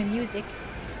good jammy music.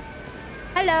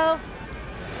 Hello!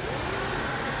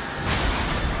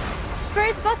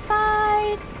 First boss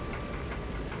fight!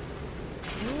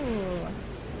 Ooh.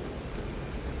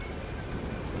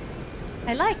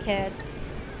 I like it.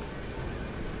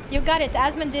 You got it.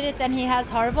 Asmund did it and he has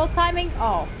horrible timing?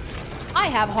 Oh. I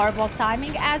have horrible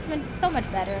timing. Asmund is so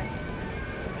much better.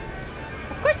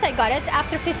 Of course I got it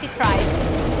after 50 tries.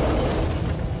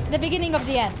 The beginning of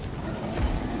the end.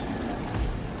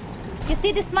 You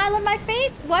see the smile on my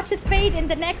face? Watch it fade in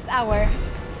the next hour.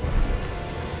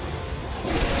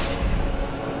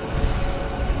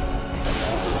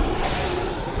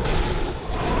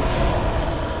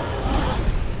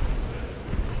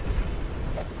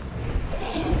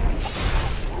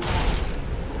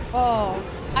 Oh,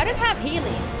 I don't have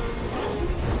healing.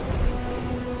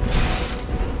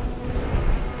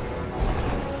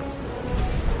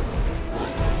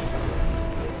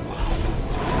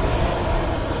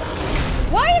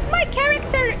 Why is my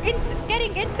character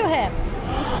getting into him?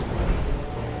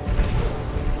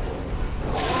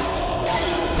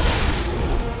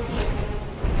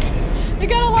 You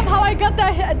gotta love how I got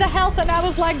the health and I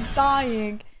was like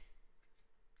dying.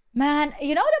 Man,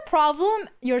 you know the problem?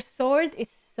 Your sword is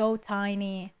so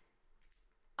tiny.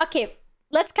 Okay,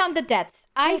 let's count the deaths.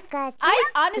 I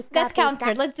honest death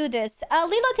counter. Let's do this.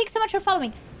 Lilo, thanks so much for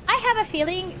following. I have a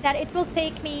feeling that it will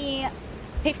take me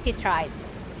 50 tries.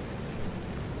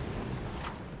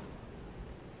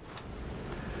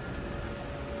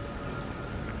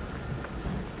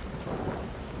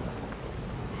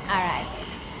 Alright.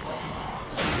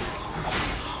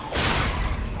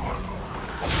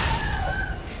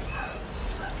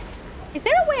 Is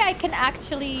there a way I can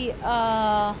actually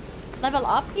level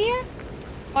up here?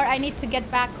 Or I need to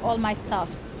get back all my stuff?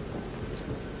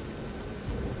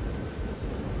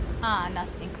 Ah,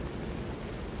 nothing.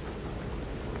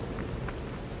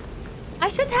 I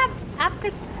should have,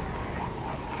 after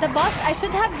the boss, I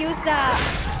should have used the...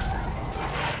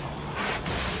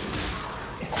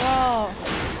 Whoa.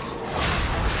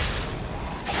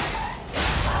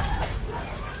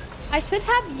 I should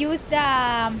have used the...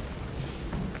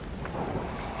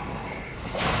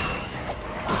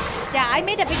 Yeah, I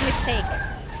made a big mistake.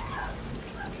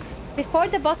 Before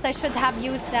the boss, I should have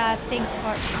used the things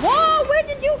for... Whoa! Where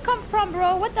did you come from,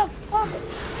 bro? What the fuck?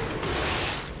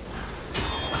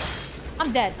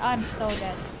 I'm dead. I'm so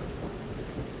dead.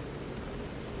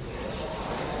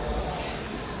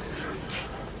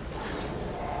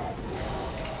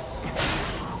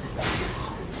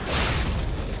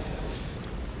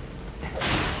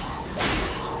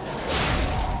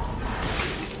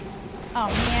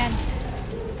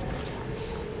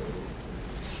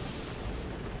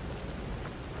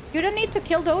 You don't need to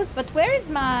kill those, but where is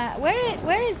my...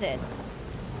 Where is it?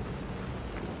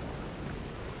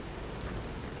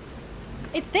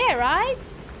 It's there, right?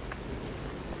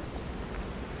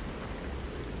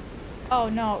 Oh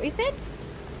no, is it?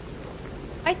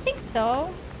 I think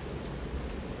so.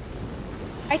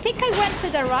 I think I went to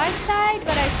the right side,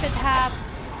 but I should have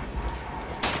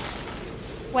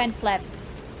went left.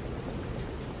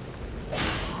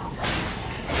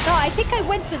 No, I think I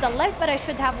went to the left, but I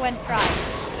should have went right.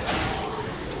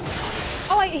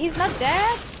 Oh, he's not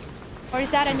dead? Or is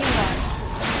that a new one?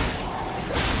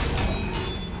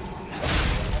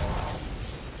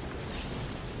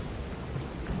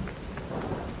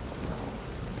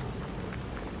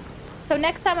 So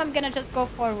next time I'm gonna just go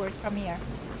forward from here.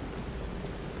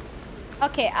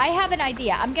 Okay, I have an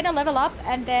idea. I'm gonna level up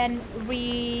and then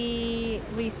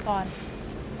respawn.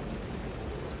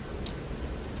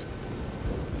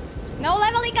 No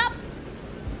leveling up!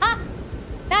 Ah!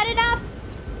 Not enough!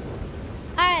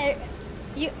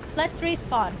 Let's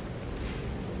respawn.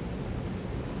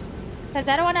 Because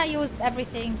I don't wanna use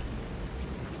everything.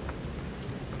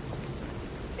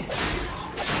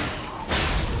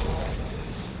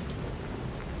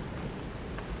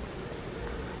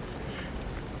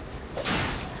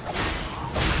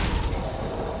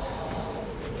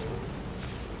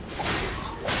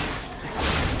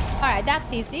 Alright,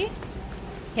 that's easy.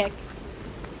 Kick.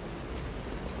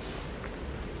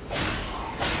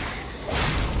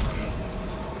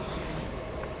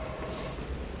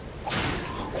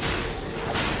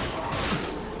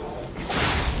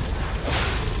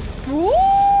 Woo!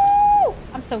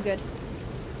 I'm so good.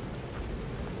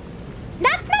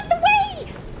 That's not the way!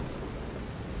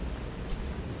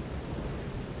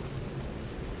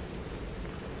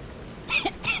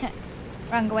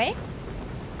 Wrong way?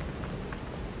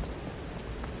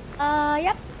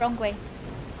 Yep, wrong way.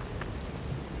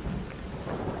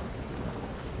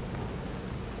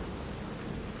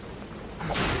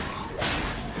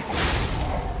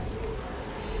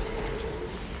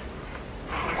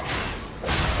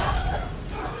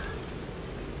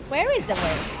 Where is the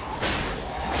way?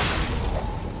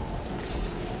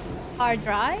 Hard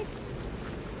right?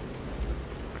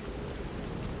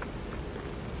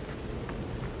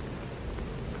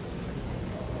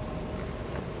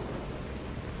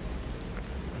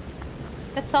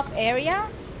 The top area?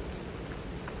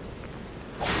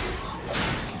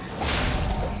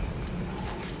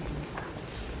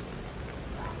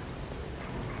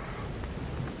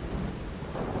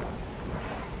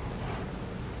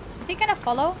 Is he gonna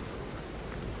follow?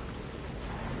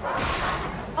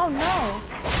 Oh no.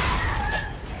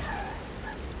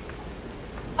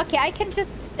 Okay, I can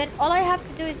just... Then all I have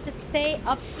to do is just stay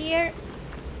up here.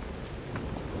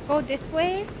 Go this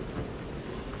way.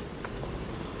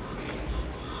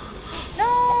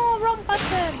 No, wrong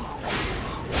button.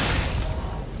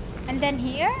 And then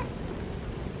here?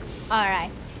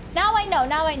 Alright. Now I know,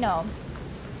 now I know.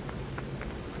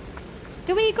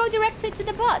 Do we go directly to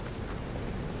the bus?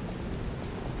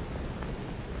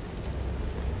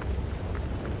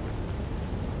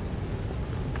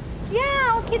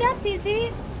 Yeah, okay, that's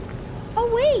easy.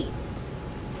 Oh, wait.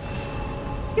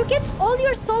 You get all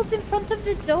your souls in front of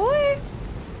the door?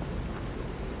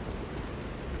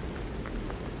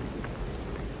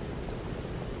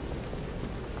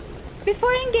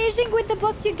 Before engaging with the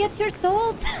boss, you get your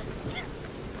souls.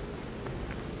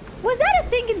 Was that a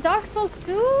thing in Dark Souls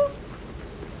 2?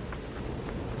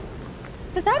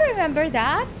 Because I remember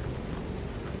that.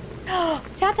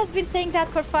 Chat has been saying that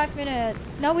for 5 minutes.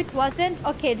 No, it wasn't.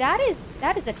 Okay, that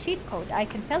is a cheat code, I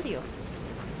can tell you.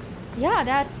 Yeah,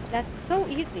 that's so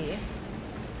easy.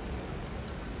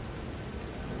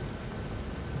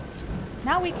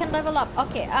 Now we can level up.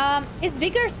 Okay, is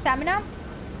Vigor stamina?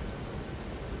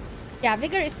 Yeah,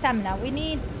 Vigor is stamina. We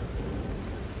need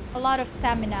a lot of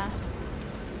stamina.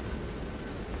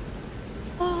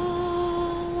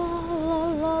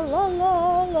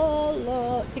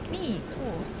 Technique.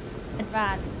 Ooh.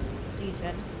 Advanced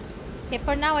Legion. Okay,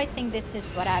 for now I think this is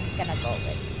what I'm gonna go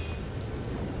with.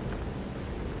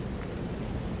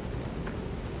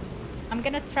 I'm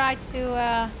gonna try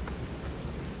to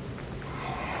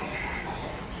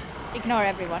ignore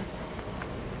everyone.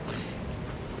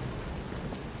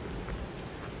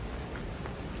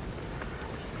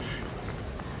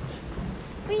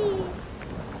 Whee!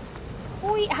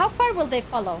 Whee! How far will they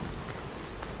follow?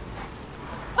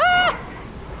 Ah!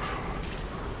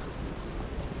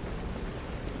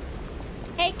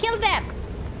 Hey, kill them!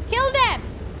 Kill them!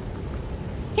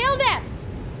 Kill them!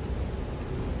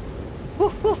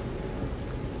 Woof, woof.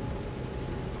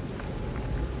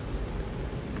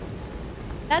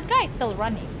 That guy's still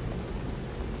running.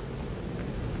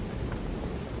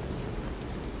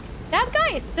 That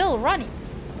guy is still running.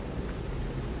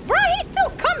 Bro, he's still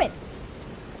coming.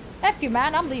 F you,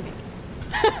 man. I'm leaving.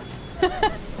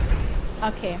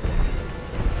 Okay.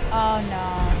 Oh, no.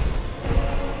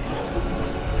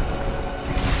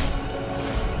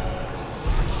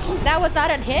 That was not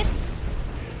a hit?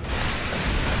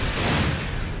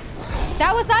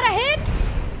 That was not a hit?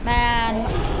 Man,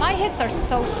 my hits are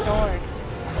so short.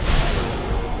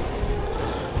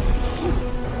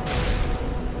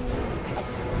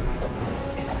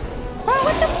 Bro,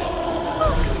 what the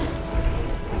fuck?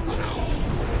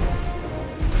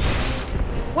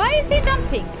 Why is he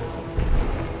jumping?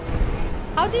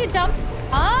 How do you jump?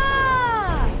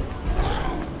 Ah!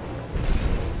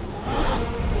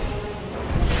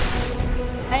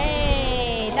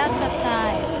 Hey, that's not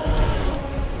nice.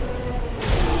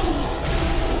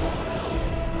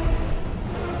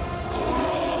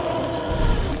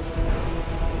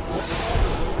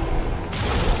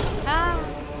 Ah.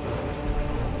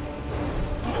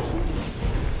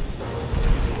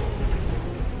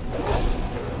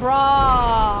 Bro.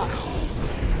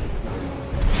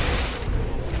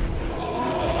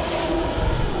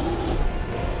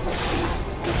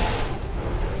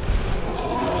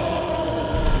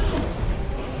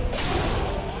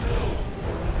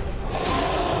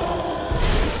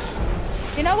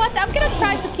 You know what? I'm gonna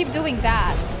try to keep doing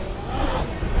that.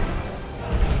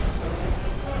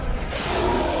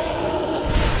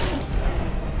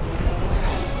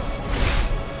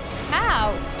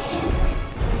 How?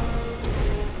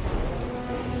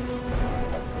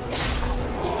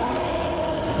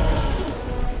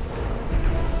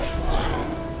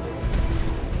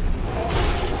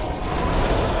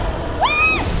 What?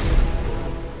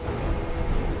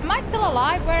 Am I still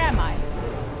alive? Where am I?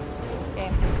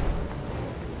 Okay.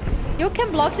 You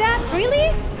can block that?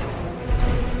 Really?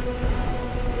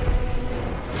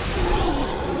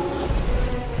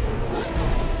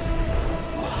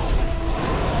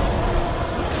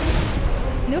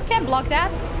 You can block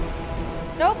that?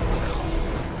 Nope.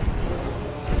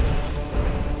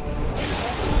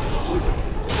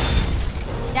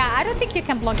 Yeah, I don't think you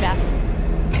can block that.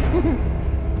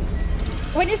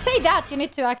 When you say that, you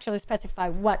need to actually specify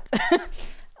what.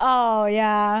 Oh,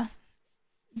 yeah.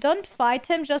 Don't fight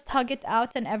him, just hug it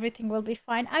out and everything will be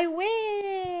fine. I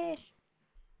wish.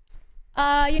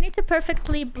 You need to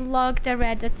perfectly block the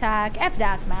red attack. F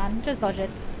that, man. Just dodge it.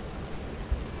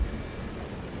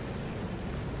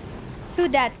 2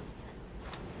 deaths.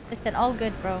 Listen, all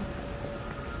good, bro.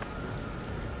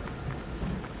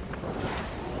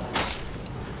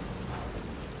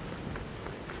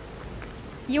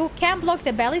 You can block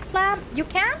the belly slam? You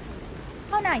can?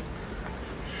 Oh, nice.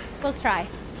 We'll try.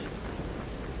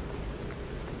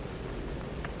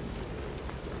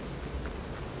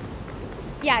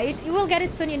 Yeah, you will get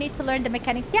it soon. You need to learn the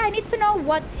mechanics. Yeah, I need to know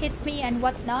what hits me and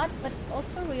what not. But it's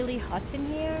also really hot in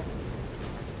here.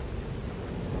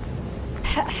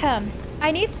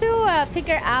 I need to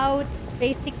figure out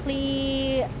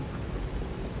basically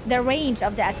the range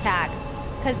of the attacks.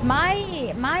 Because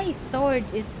my sword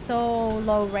is so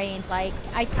low range. Like,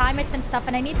 I time it and stuff.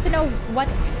 And I need to know what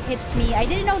hits me. I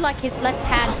didn't know, like, his left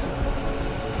hand.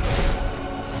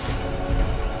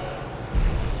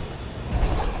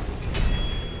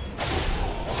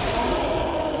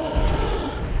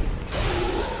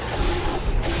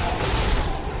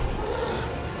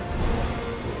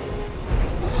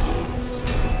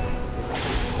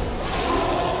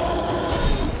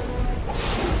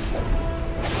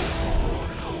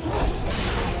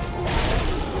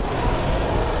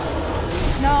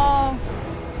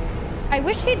 I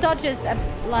wish he dodges,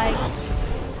 like...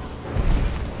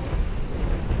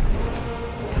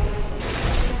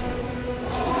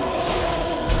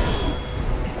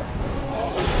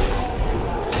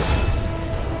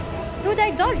 Dude,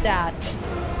 I dodged that.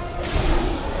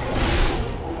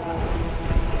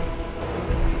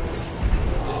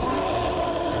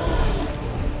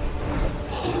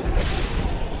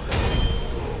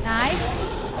 Nice.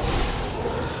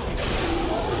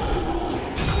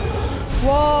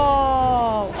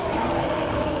 Whoa!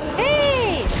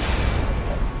 Hey!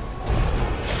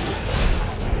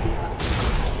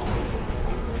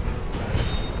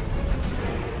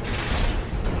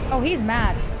 Oh, he's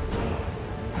mad.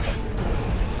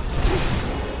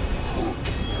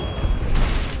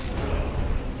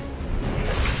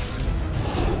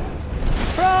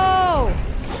 Bro!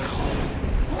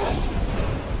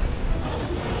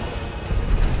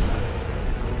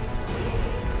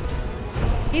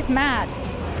 He's mad.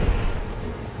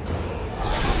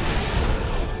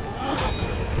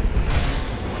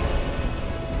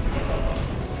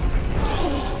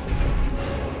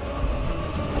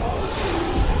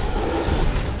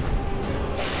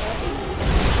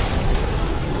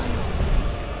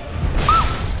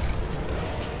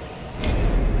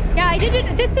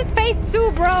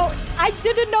 bro. I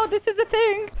didn't know this is a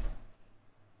thing.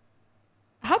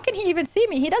 How can he even see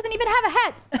me? He doesn't even have a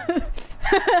head.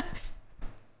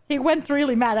 He went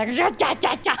really mad. Like,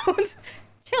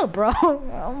 chill, bro.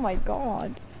 Oh my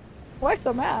god. Why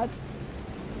so mad?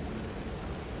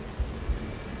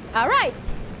 All right.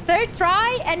 Third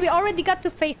try, and we already got to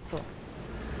phase 2.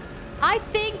 I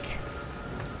think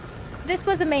this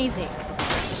was amazing.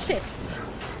 Shit.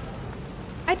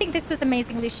 I think this was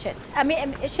amazingly shit. I mean,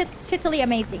 shittily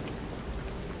amazing.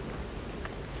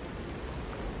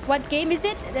 What game is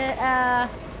it?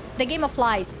 The game of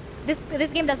lies.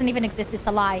 This game doesn't even exist. It's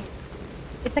a lie.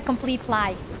 It's a complete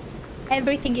lie.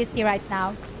 Everything you see right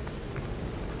now.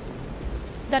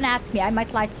 Don't ask me. I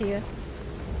might lie to you.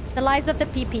 The lies of the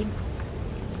PP.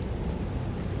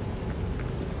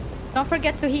 Don't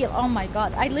forget to heal. Oh my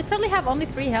god. I literally have only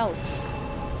 3 health.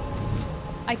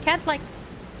 I can't, like,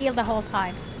 heal the whole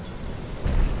time.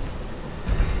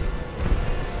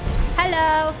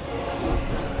 Hello.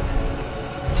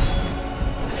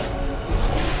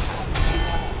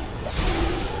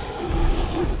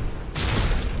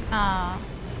 Ah.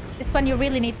 This one you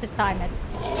really need to time it.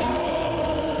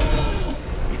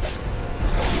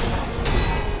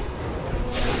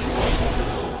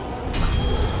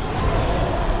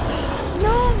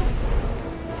 No!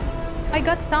 I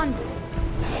got stunned.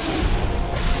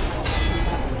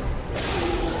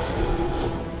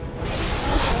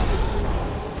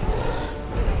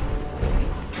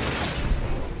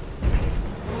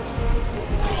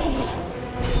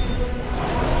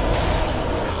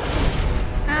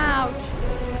 Ouch.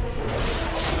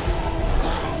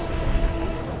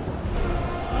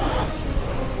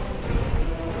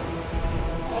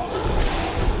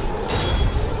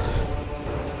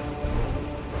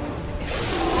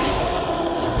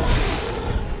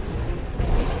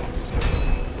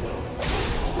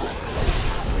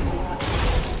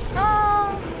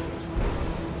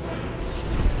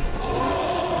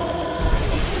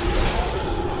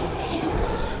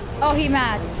 Oh, he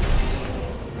mad.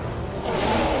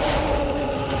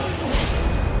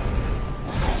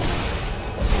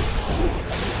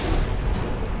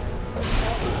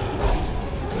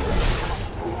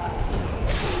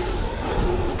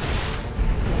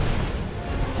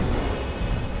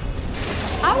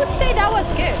 I would say that was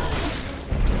good.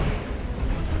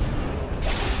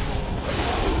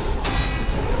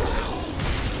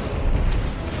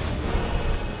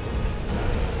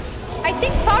 I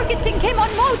think targeting him on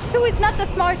mode 2 is not the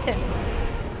smartest.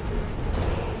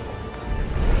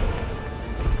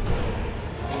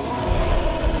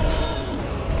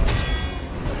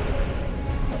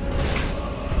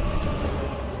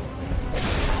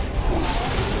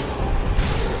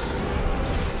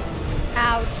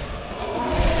 Ouch.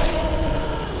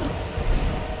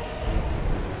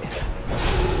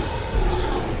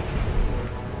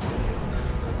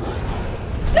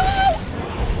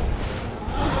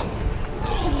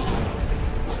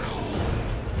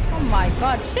 Oh my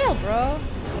god, chill, bro.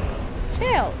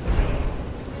 Chill.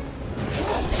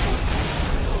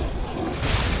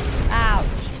 Ouch.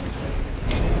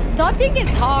 Dodging is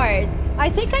hard. I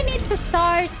think I need to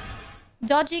start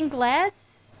dodging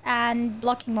less and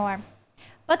blocking more.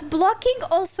 But blocking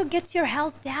also gets your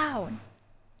health down.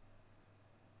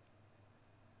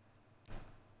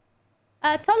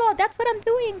 Tolo, that's what I'm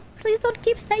doing. Please don't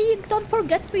keep saying don't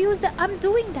forget to use the... I'm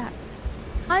doing that.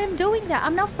 I am doing that.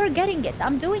 I'm not forgetting it.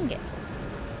 I'm doing it.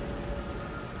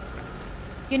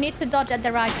 You need to dodge at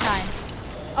the right time.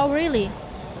 Oh, really?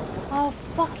 Oh,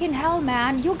 fucking hell,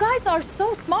 man. You guys are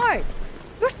so smart.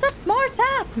 You're such smart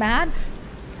ass, man.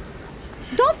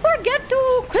 Don't forget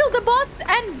to kill the boss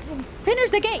and finish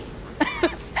the game.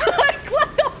 Like,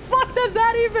 what the fuck does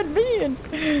that even mean?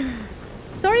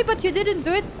 Sorry, but you didn't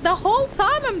do it. The whole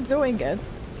time I'm doing it.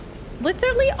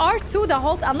 Literally R2 the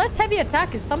whole time. Unless heavy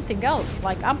attack is something else.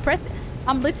 Like,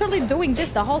 I'm literally doing this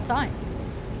the whole time.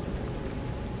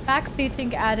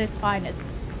 Backseating at its finest.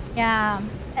 Yeah.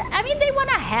 I mean, they want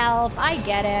to help. I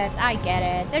get it. I get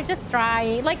it. They're just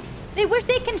trying. Like, they wish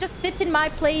they can just sit in my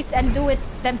place and do it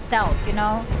themselves, you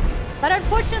know? But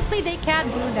unfortunately, they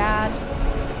can't do that.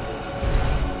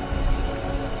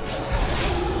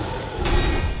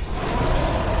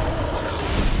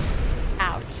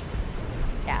 Ouch.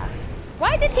 Yeah.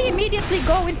 Why did he immediately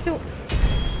go into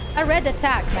a red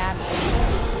attack, man?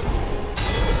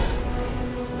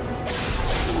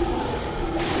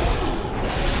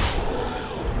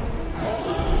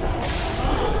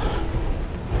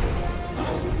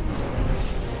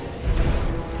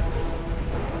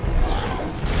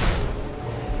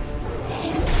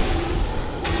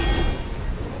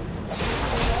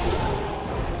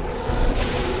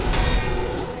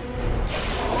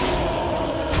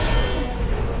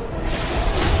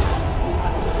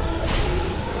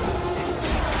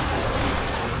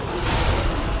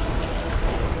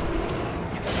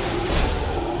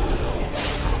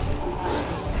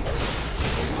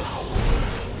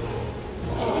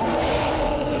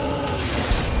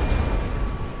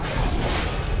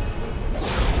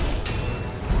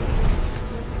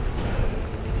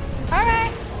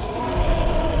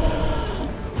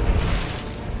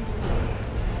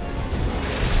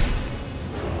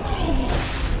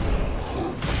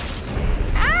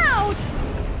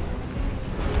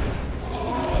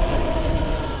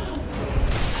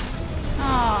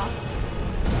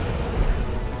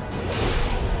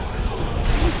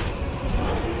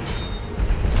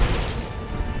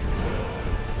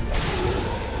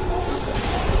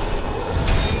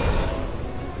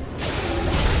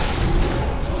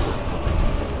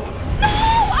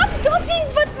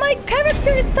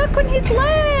 stuck on his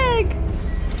leg.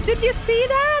 Did you see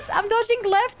that? I'm dodging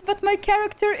left, but my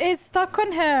character is stuck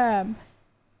on him.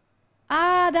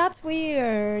 Ah, that's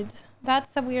weird.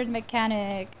 That's a weird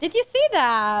mechanic. Did you see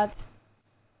that?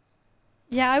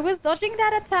 Yeah, I was dodging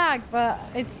that attack, but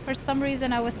it's for some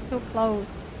reason I was too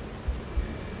close.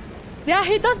 Yeah,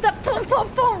 he does that boom, boom,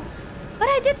 boom. But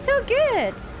I did so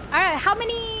good. All right, how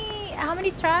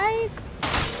many tries?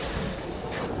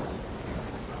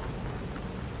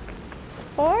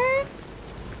 4?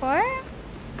 4?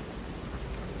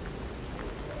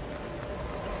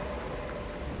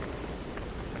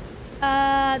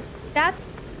 That's,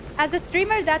 as a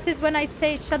streamer, that is when I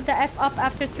say shut the F up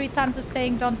after 3 times of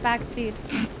saying don't backseat.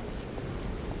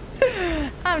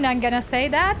 I'm not gonna say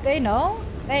that. They know.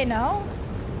 They know.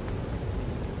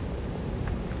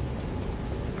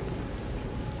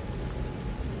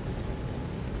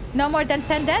 No more than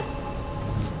 10 deaths?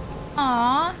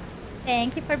 Aww.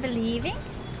 Thank you for believing.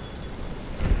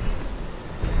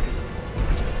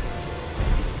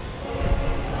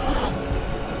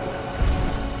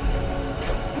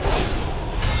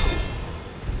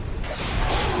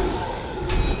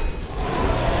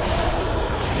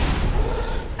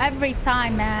 Every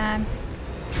time, man.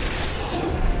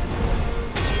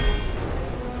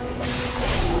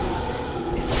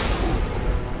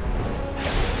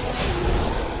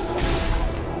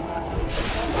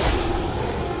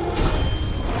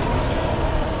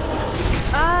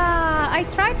 I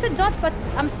tried to dodge, but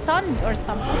I'm stunned or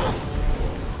something.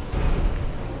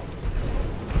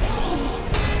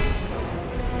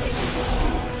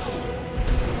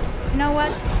 You know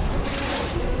what?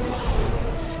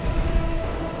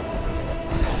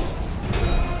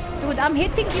 Dude, I'm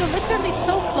hitting you literally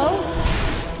so close.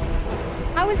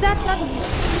 How is that not...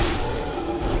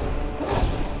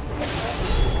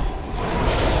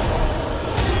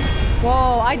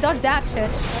 Whoa, I dodged that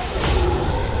shit.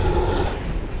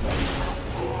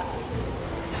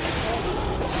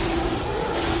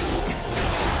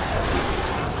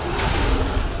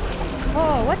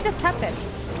 Oh, what just happened?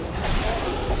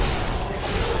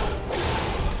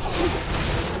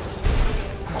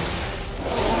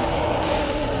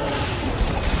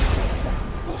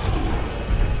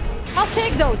 I'll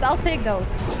take those. I'll take those.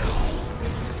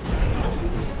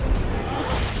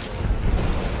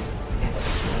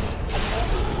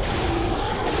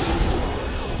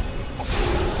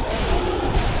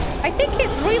 I think he's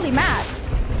really mad.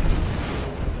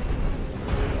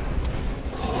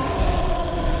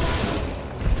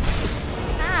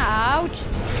 Ouch.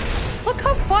 Look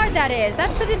how far that is.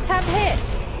 That shouldn't have hit.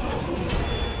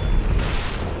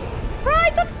 Bro, I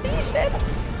don't see shit.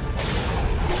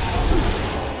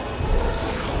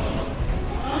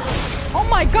 Oh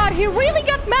my god, he really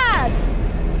got mad.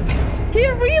 He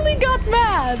really got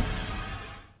mad.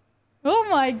 Oh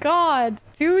my god.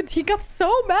 Dude, he got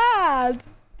so mad.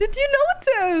 Did you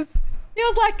notice? He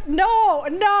was like, no,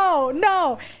 no,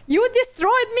 no. You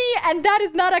destroyed me and that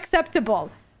is not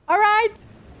acceptable. All right?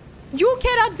 You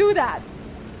cannot do that.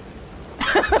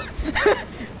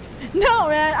 No,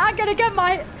 man. I'm gonna get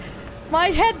my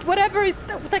head, whatever is...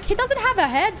 Like, he doesn't have a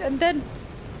head and then...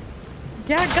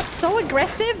 Yeah, got so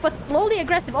aggressive, but slowly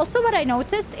aggressive. Also, what I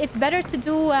noticed, it's better to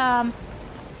do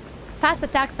fast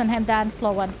attacks on him than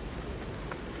slow ones.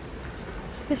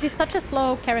 Because he's such a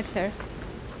slow character.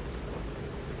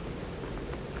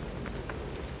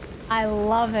 I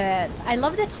love it. I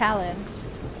love the challenge.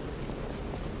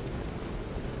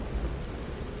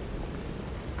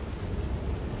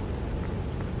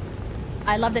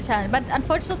 I love the challenge. But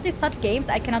unfortunately, such games,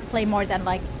 I cannot play more than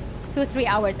like 2-3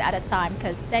 hours at a time.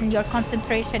 Because then your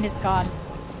concentration is gone.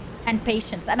 And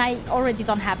patience. And I already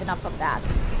don't have enough of that.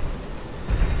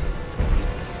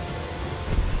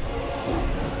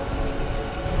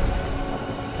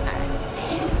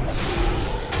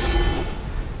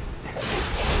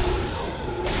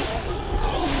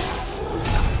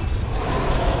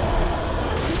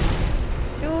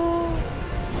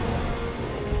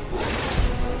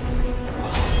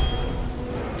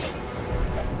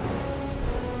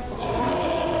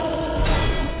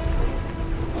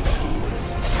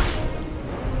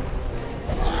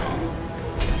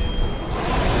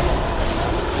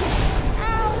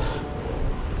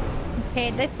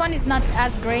 This one is not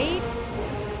as great.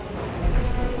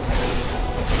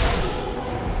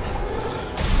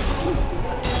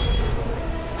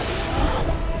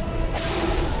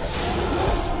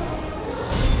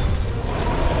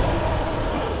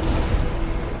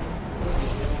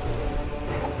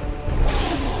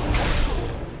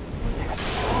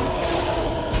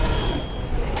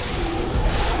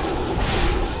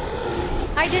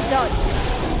 I did dodge.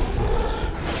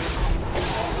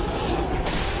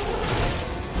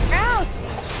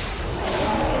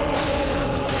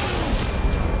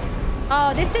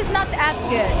 No, this is not as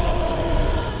good.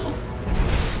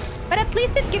 But at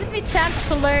least it gives me chance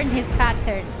to learn his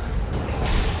patterns.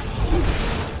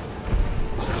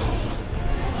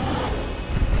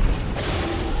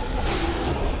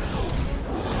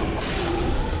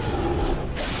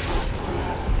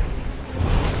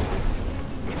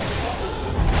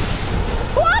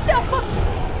 What the fuck?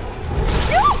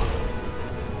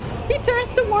 He turns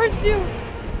towards you.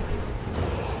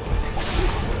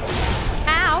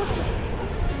 Ouch.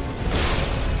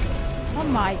 Oh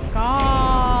my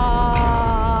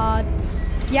god.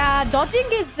 Yeah, dodging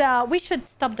is... we should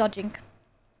stop dodging.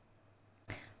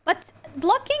 But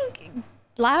blocking...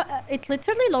 it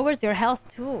literally lowers your health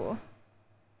too.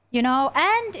 You know?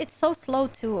 And it's so slow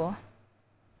too.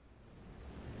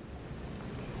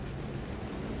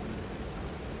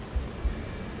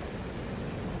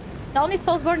 The only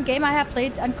Soulsborne game I have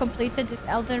played and completed is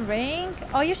Elden Ring.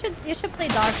 Oh, you should play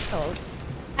Dark Souls.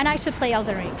 And I should play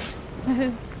Elden Ring.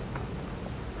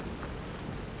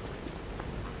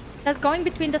 Does going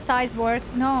between the thighs work?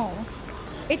 No.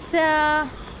 It's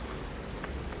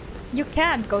you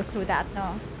can't go through that,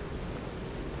 no.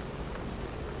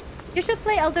 You should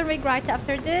play Elden Ring right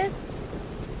after this.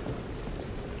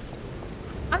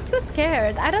 I'm too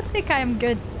scared. I don't think I'm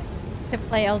good to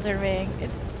play Elden Ring.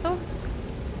 It's so...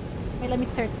 Wait, let me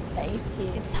turn the AC.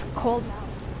 It's cold now.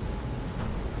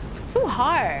 It's too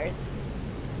hard.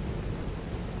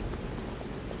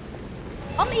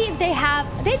 Only if they have...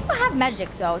 They don't have magic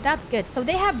though. That's good. So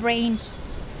they have range.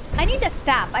 I need a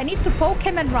staff. I need to poke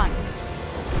him and run.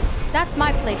 That's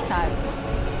my playstyle.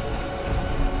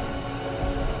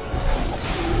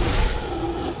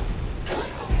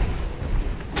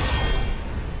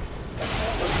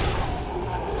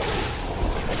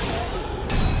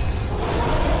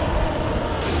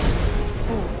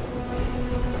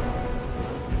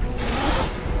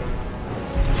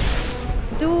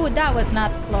 Dude, that was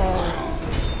not close.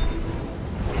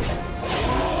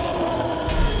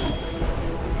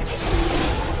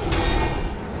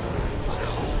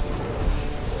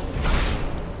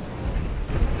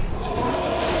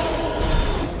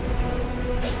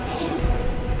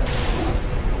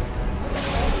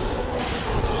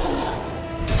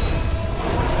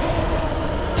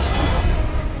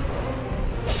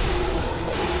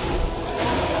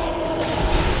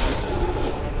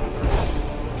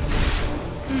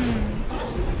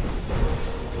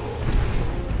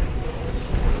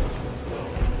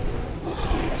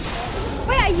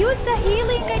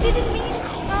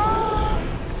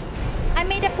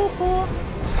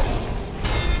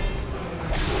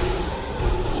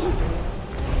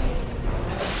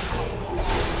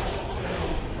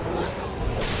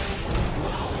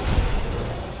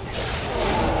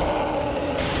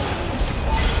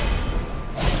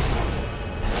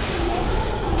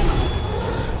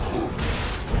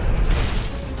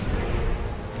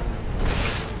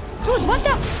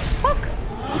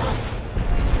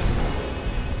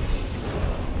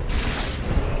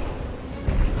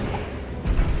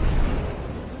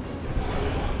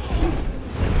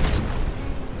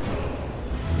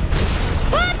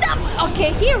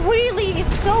 He really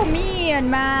is so mean,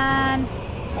 man.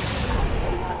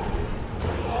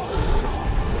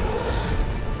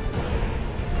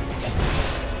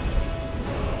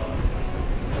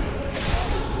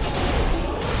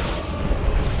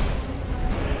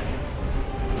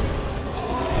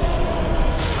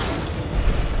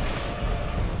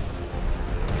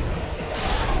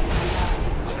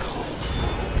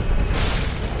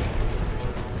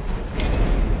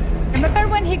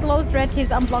 Glows red his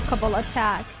unblockable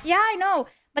attack. Yeah, I know.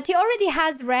 But he already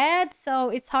has red, so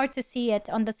it's hard to see it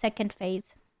on the second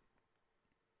phase.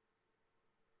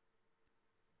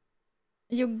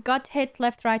 You got hit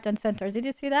left, right, and center. Did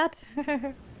you see that?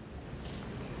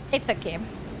 It's okay.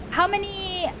 How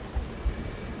many...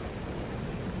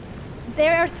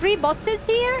 There are 3 bosses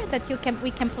here that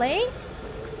we can play.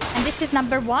 And this is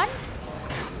number 1.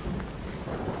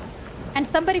 And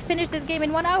somebody finished this game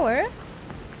in 1 hour.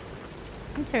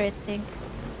 Interesting.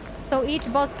 So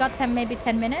each boss got him maybe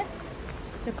 10 minutes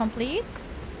to complete.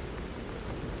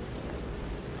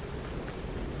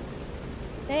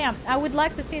 Damn, I would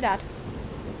like to see that.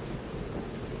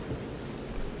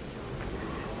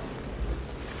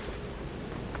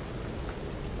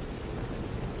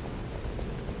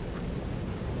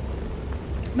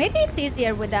 Maybe it's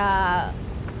easier with a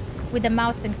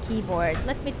mouse and keyboard.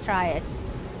 Let me try it.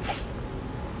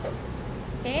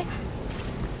 Okay.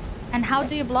 And how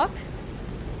do you block?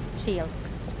 Shield.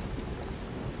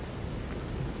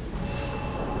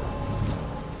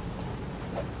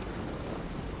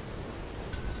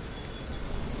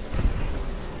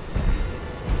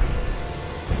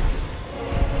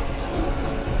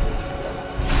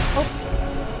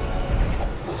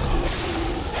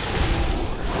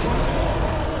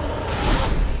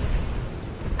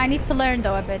 I need to learn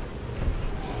though a bit.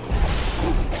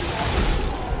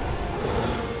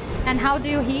 And how do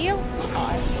you heal?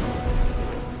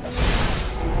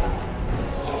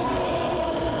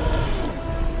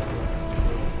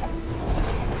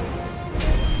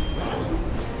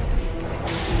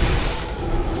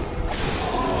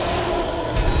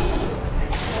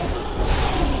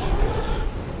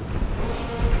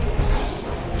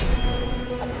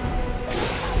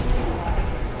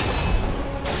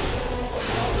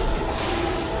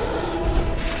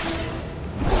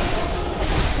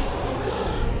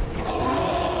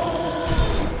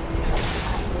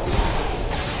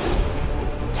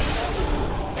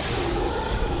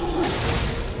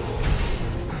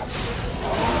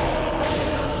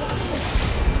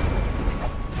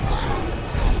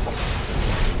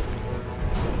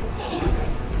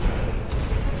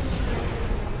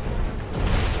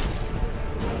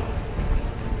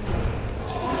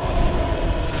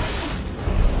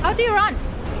 How do you run?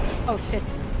 Oh shit.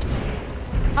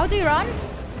 How do you run?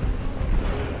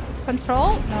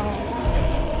 Control? No.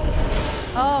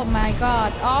 Oh my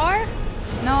god. R?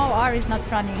 No, R is not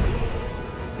running.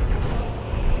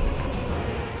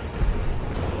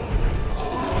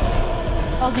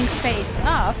 Holding space.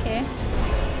 Ah, okay.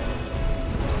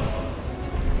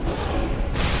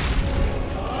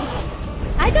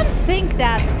 I don't think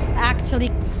that actually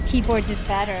keyboard is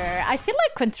better. I feel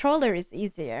like controller is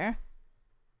easier.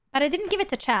 But I didn't give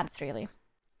it a chance, really.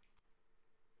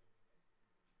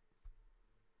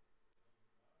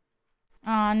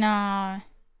 Oh, no.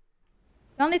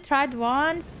 You only tried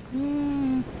once?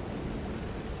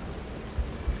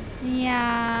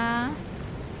 Yeah.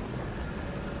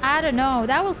 I don't know.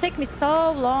 That will take me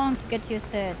so long to get used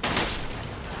to it.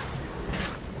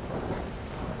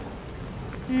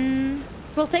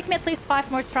 It will take me at least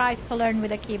 5 more tries to learn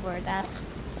with a keyboard.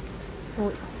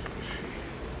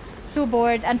 Too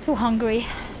bored and too hungry.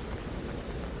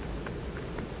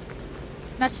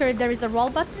 Not sure if there is a roll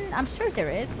button. I'm sure there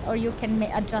is. Or you can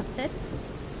adjust it.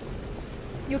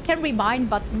 You can rebind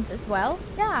buttons as well.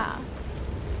 Yeah.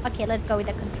 Okay, let's go with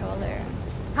the controller.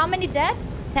 How many deaths?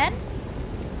 10?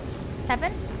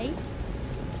 7? 8?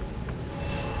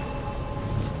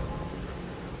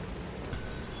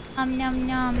 Yum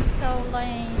yum. So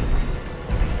lame.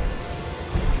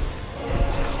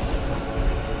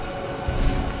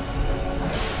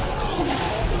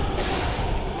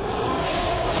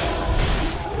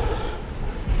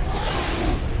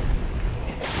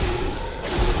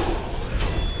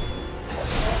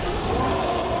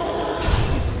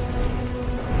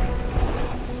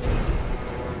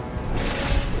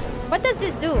 What does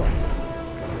this do?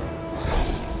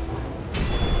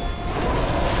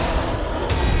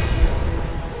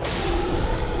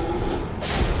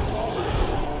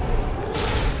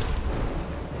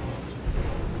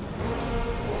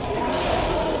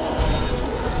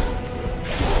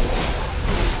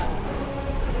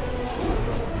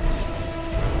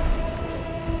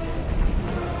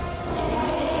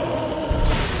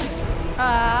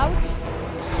 Ouch.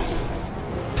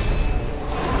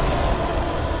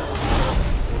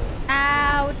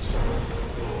 Ouch.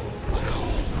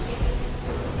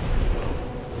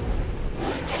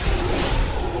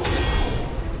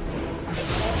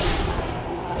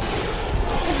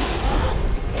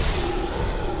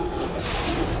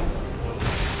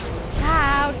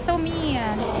 Ouch, so mean.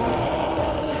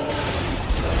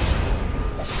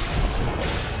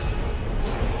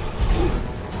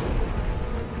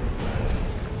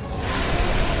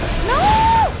 No!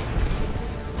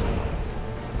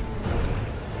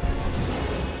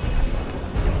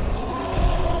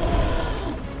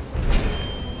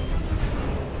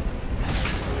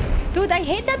 Dude, I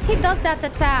hate that he does that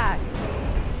attack.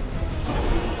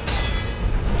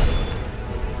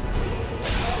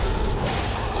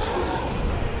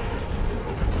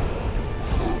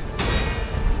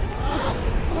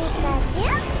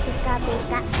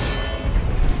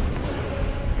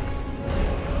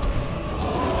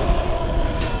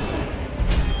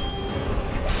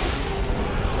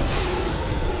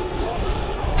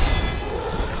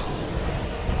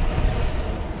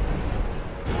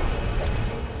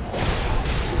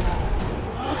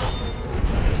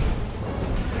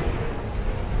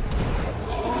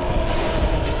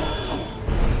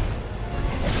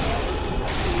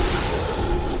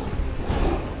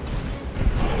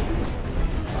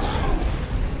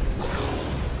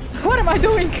 What am I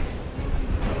doing?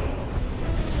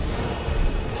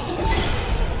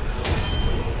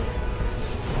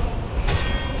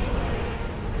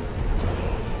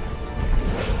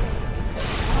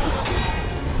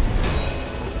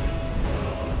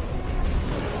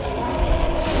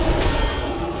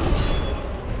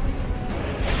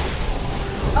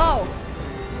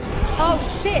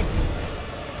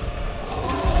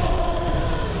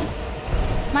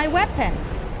 My weapon.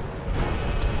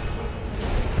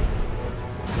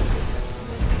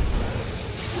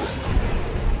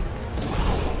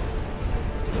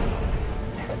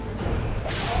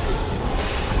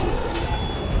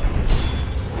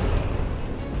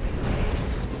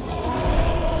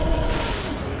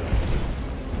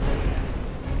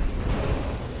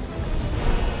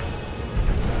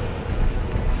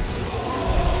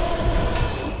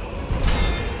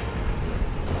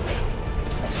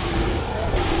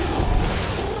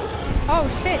 Oh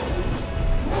shit.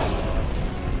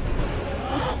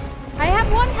 I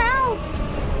have 1 health.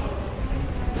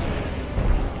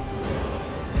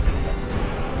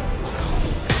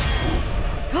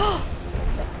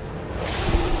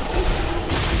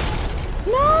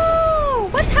 No!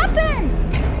 What happened?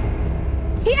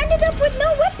 He ended up with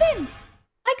no weapon.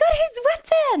 I got his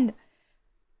weapon.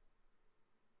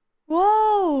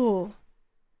 Whoa.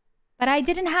 But I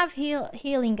didn't have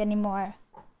healing anymore.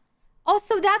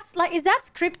 Also, that's like, is that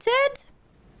scripted?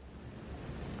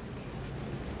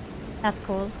 That's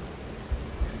cool.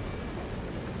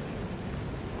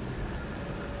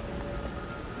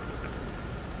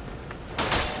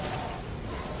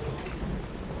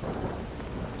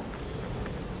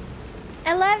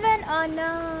 $11? Oh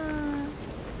no.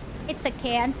 It's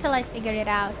okay until I figure it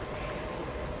out.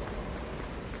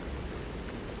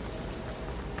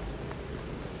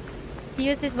 He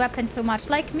used his weapon too much,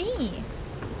 like me.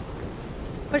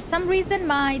 For some reason,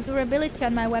 my durability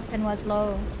on my weapon was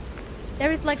low.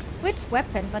 There is like switch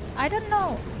weapon, but I don't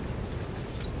know.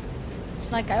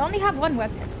 Like, I only have 1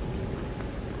 weapon.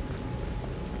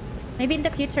 Maybe in the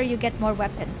future you get more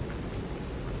weapons.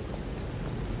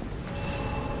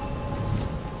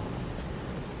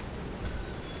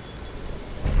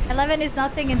 $11 is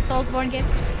nothing in Soulsborne games.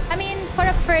 I mean, for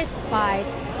a first fight,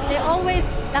 they always...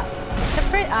 the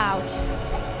first... Ouch.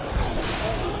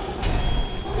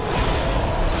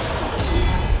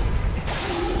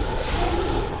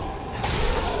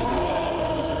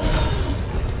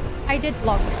 I did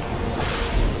block.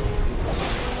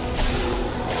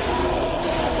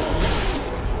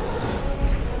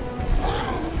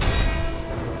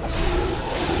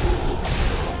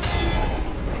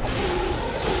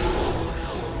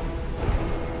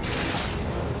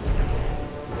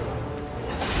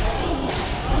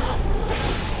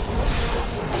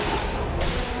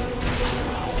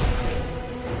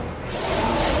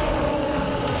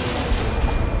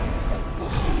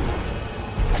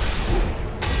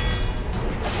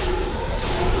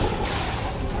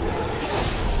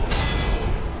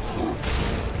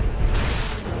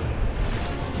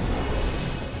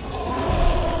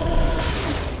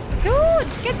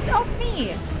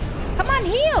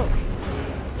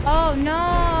 Oh no,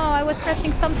 I was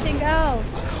pressing something else.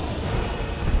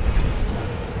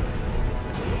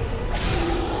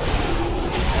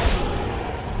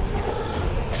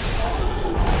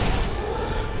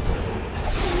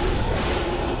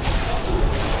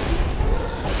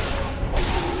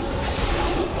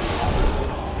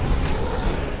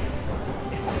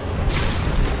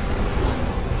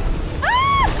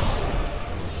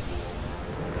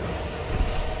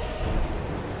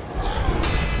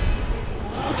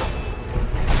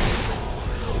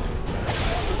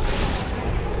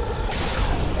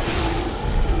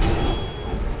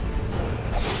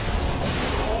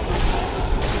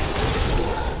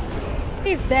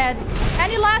 He's dead.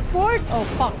 Any last words? Oh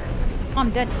fuck.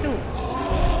 I'm dead too.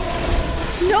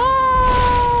 No!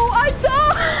 I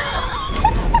don't!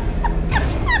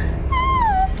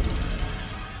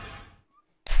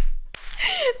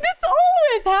 This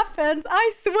always happens.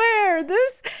 I swear.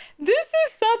 This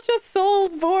is such a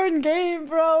Soulsborne game,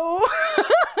 bro.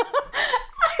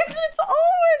 It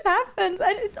always happens,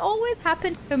 and it always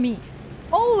happens to me.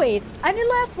 Always. Any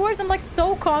last words? I'm like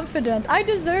so confident. I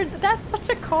deserve. That's such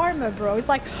a karma, bro. It's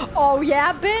like, oh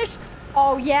yeah, bitch.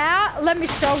 Oh yeah. Let me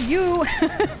show you.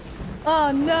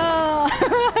 Oh no.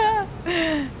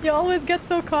 You always get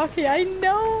so cocky. I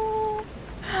know.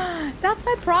 That's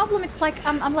my problem. It's like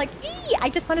I'm like, ee, I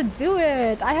just want to do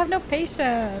it. I have no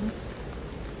patience.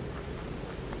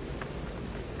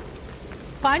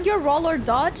 Find your roll or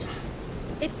dodge.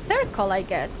 It's circle, I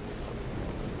guess.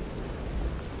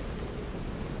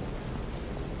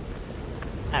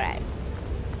 All right.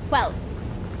 Well,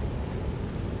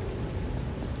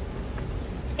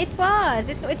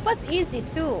 it was easy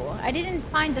too. I didn't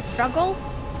find the struggle.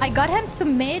 I got him to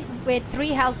mid with 3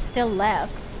 health still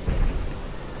left.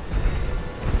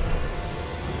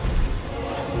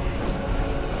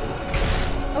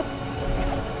 Oops.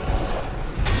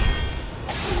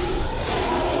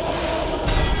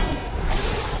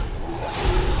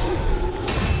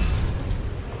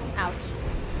 Ouch.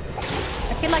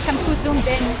 I feel like I'm too zoomed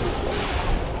in.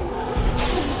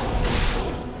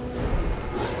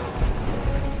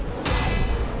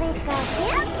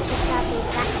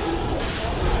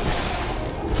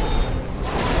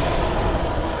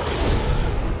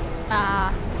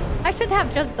 Ah, I should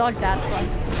have just dodged that one.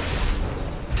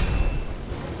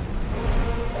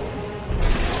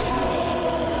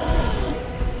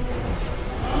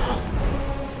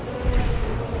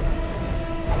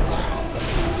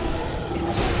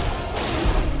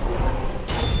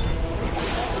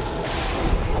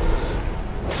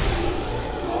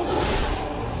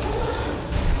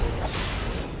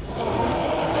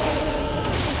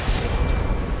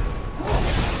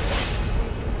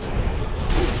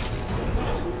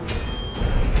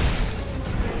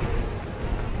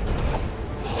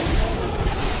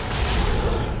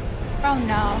 Oh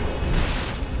no.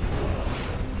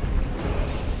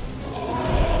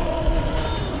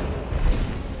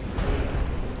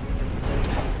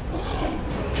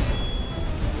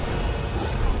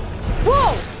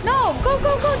 Whoa! No! Go,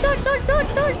 go, go! Dodge, dodge,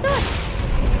 dodge, dodge, dodge!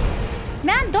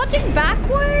 Man, dodging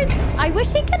backwards? I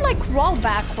wish he can, like, crawl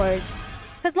backwards.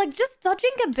 Because, like, just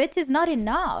dodging a bit is not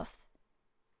enough.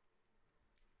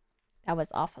 That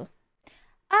was awful.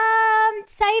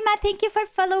 Saima, thank you for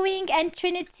following. And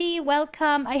Trinity,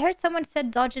 welcome. I heard someone said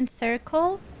dodge in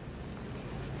circle.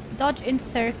 Dodge in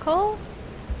circle.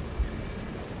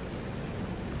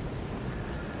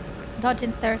 Dodge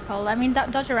in circle. I mean,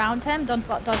 dodge around him. Don't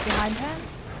dodge behind him.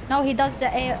 No, he does the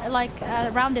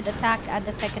rounded attack at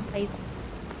the second phase.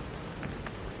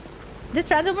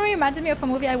 This randomly reminds me of a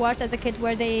movie I watched as a kid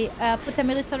where they put the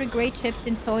military grade chips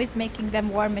in toys, making them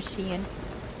war machines.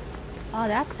 Oh,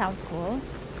 that sounds cool.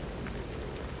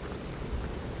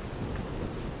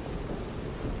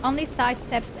 Only side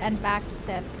steps and back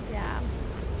steps, yeah.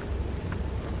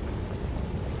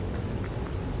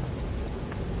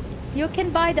 You can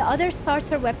buy the other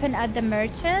starter weapon at the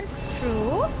merchant.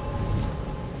 True.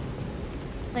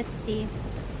 Let's see.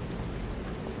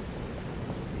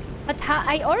 But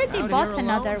I already bought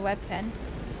another weapon.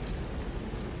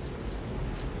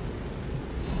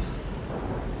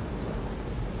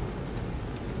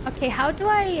 Okay, how do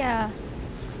I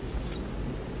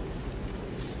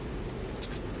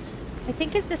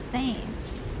think it's the same.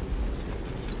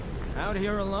 Out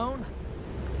here alone?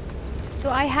 Do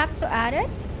I have to add it?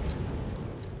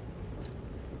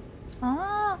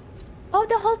 Ah. Oh,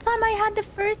 the whole time I had the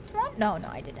first one? No,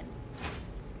 I didn't.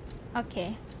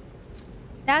 Okay.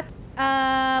 That's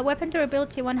weapon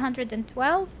durability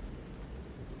 112.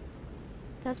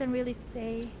 Doesn't really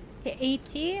say. Okay,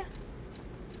 80.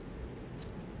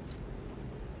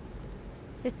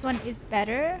 This one is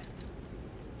better.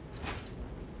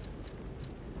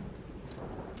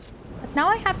 But now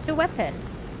I have two weapons.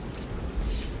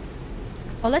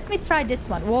 Oh, let me try this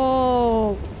one.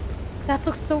 Whoa. That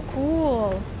looks so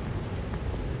cool.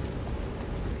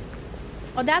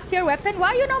 Oh, that's your weapon?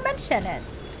 Why you not mention it?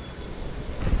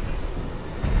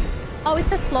 Oh,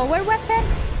 it's a slower weapon?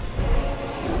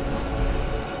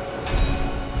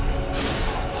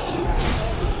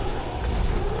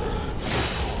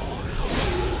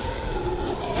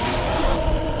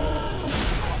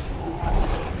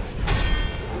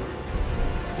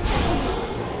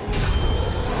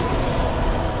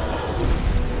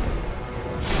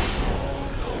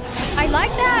 I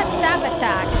like the stab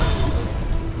attack.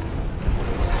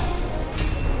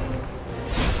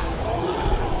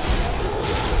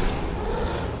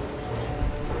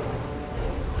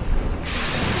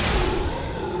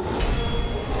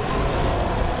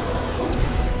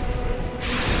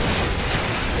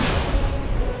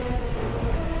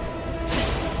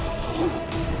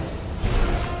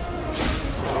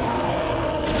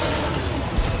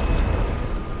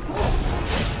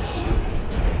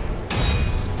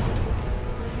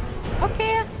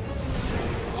 Okay.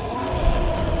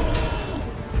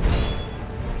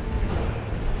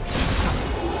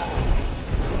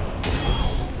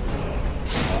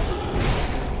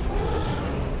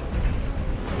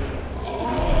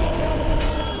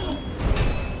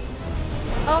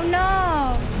 Oh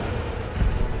no.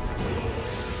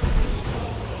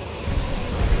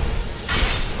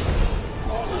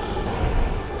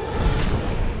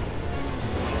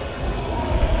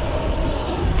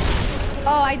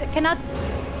 Oh, I cannot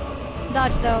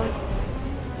dodge those.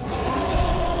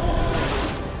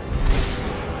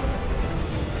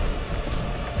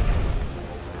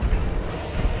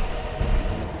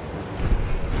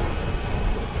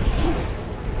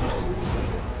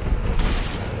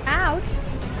 Ouch.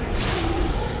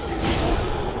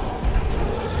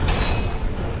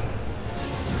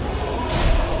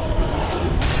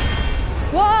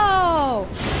 Whoa!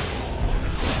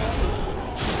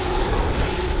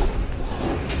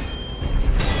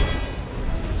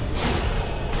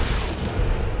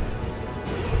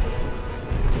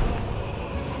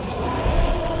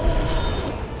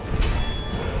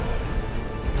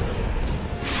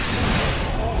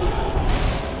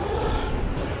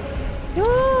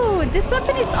 This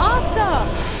weapon is awesome.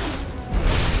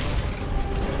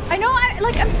 I know,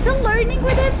 I'm still learning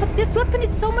with it, but this weapon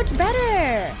is so much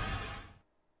better.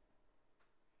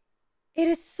 It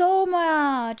is so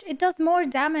much. It does more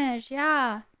damage,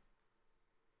 yeah.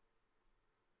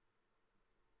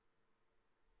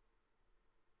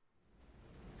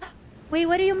 Wait,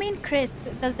 what do you mean, Chris?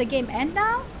 Does the game end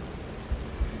now?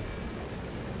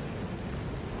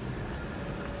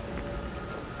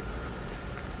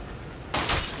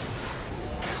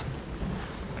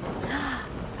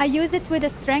 I use it with a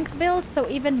strength build, so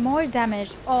even more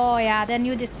damage. Oh yeah, then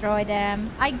you destroy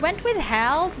them. I went with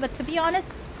health, but to be honest,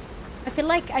 I feel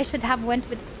like I should have went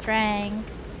with strength.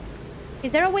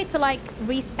 Is there a way to like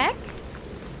respec?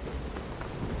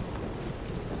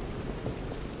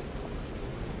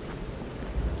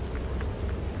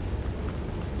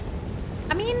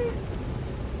 I mean,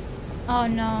 oh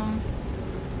no.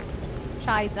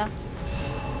 Scheiße.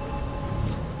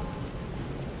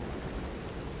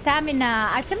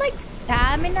 Stamina. I feel like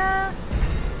stamina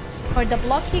for the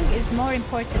blocking is more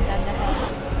important than the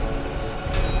health.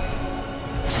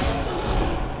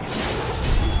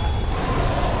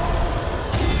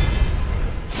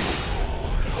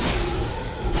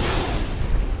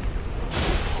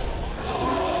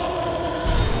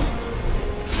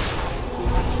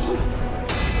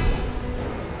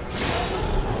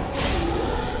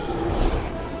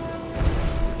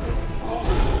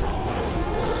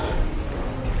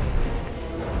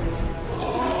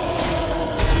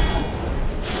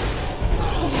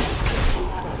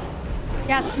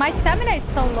 Yes, my stamina is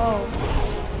so low.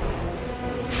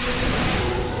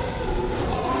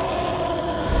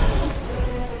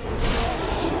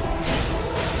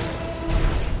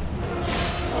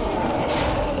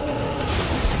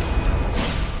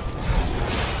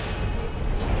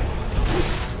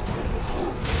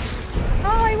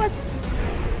 Oh, I was...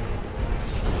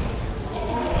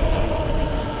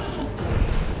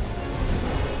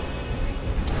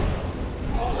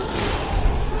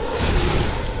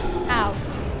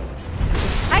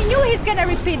 He's gonna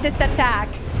repeat this attack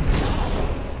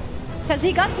because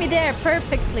he got me there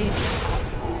perfectly.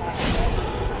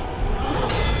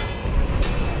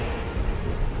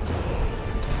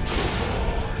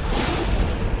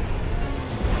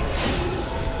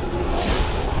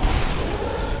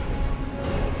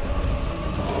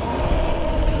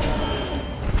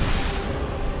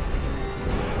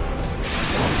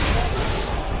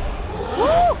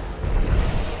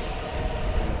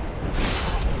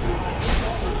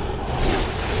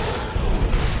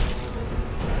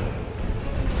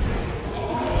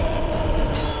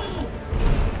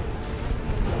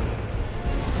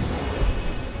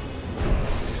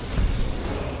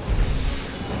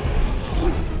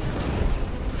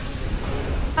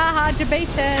 Haha,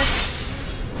 debated.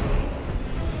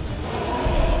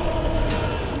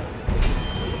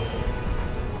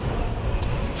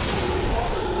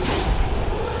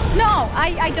 No,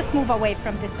 I just move away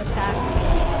from this attack.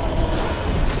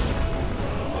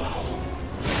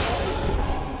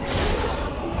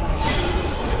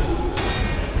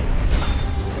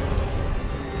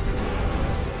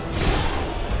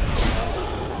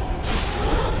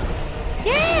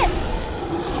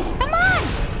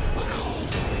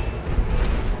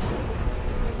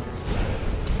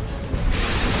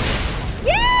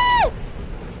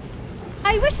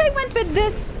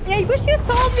 I wish you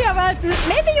told me about this.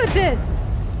 Maybe you did.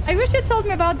 I wish you told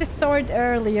me about the sword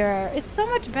earlier. It's so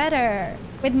much better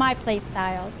with my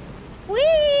playstyle. We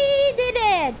did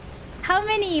it! How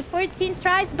many? 14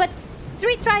 tries? But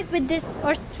 3 tries with this,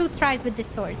 or 2 tries with this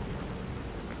sword.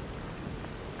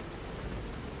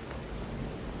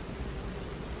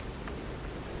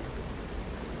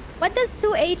 What does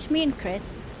 2H mean, Chris?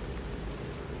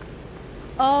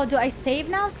 Oh, do I save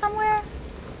now somewhere?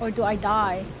 Or do I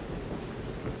die?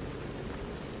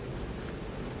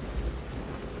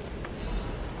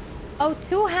 Oh,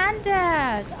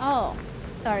 two-handed. Oh,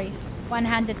 sorry.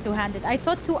 One-handed, two-handed. I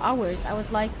thought 2 hours. I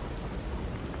was like...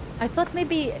 I thought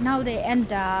maybe now they end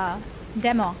the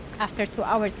demo after 2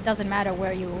 hours. It doesn't matter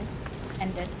where you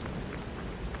end it.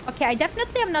 Okay, I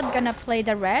definitely am not gonna play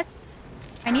the rest.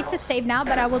 I need to save now,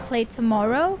 but I will play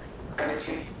tomorrow.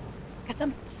 Because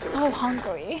I'm so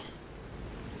hungry.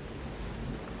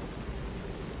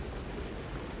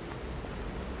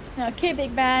 Okay,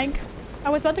 Big Bang. I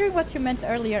was wondering what you meant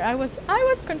earlier. I was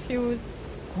confused.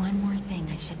 One more thing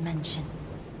I should mention.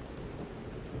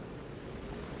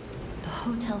 The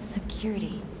hotel's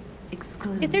security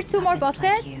excludes... Is there 2 more puppets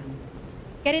bosses? like you.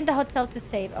 Get in the hotel to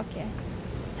save. Okay.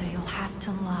 So you'll have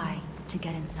to lie to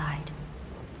get inside.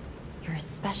 You're a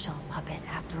special puppet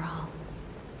after all.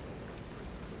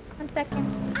 1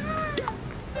 second.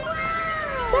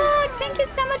 Thank you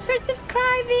so much for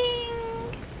subscribing.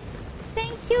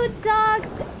 Thank you,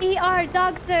 Dogs. ER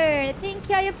Dogser. Thank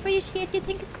you. I appreciate you.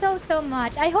 Thank you so, so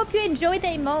much. I hope you enjoy the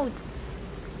emotes.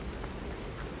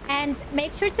 And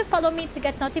make sure to follow me to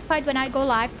get notified when I go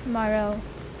live tomorrow.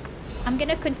 I'm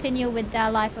gonna continue with the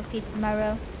Life of P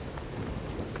tomorrow.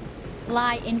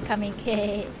 Lie incoming.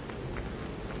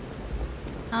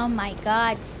 Oh my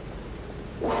god.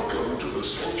 Welcome to the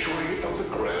Sanctuary of the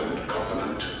Grand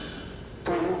Covenant.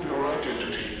 Prove your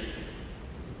identity.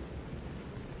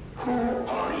 Who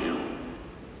are you?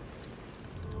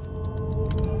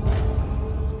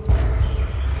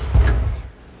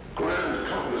 Grand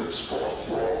Covenant's fourth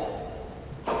law.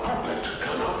 A puppet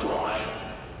cannot lie.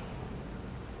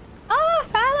 Oh,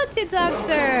 follow to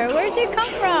Doctor. Where do you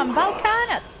come from?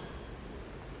 Balkanat.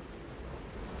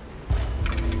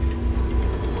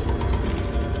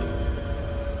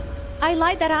 I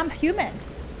lied that I'm human.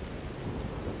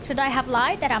 Should I have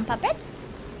lied that I'm puppet?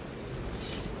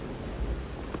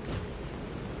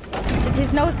 Did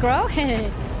his nose grow?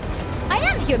 I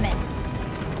am human.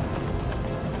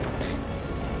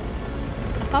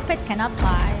 A puppet cannot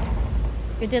lie.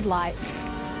 You did lie.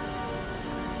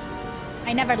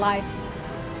 I never lied.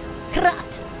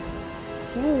 Krat!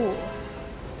 Ooh.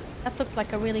 That looks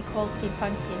like a really cool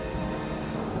steampunky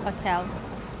hotel.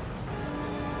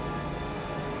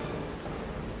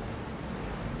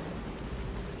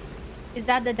 Is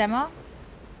that the demo?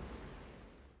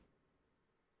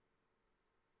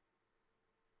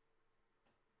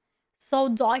 So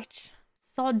Deutsch.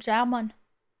 So German.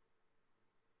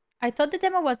 I thought the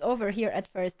demo was over here at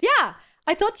first. Yeah!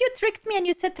 I thought you tricked me and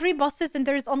you said 3 bosses and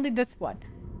there's only this one.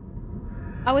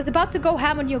 I was about to go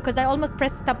ham on you because I almost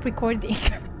pressed stop recording.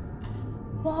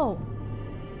 Whoa.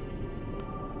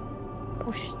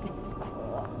 Oh, this is cool.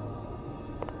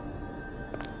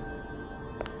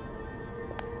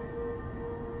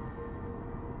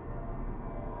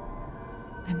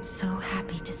 I'm so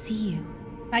happy to see you.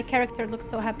 My character looks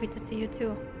so happy to see you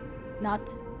too. Not.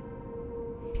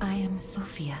 I am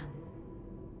Sophia.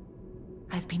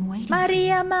 I've been waiting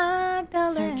Maria for you.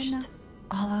 Magdalena. Searched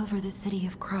all over the city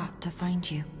of Krat to find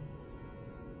you.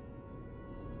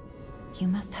 You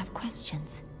must have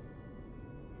questions.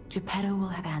 Geppetto will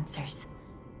have answers.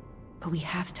 But we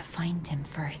have to find him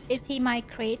first. Is he my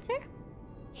creator?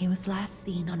 He was last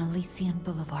seen on Elysian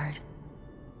Boulevard.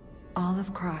 All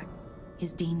of Krat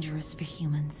is dangerous for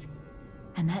humans.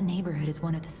 And that neighborhood is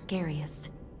one of the scariest.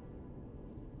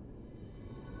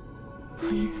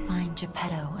 Please find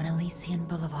Geppetto on Elysian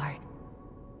Boulevard.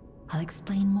 I'll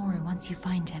explain more once you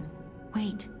find him.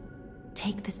 Wait,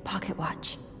 take this pocket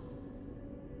watch.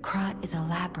 Krat is a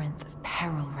labyrinth of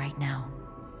peril right now.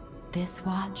 This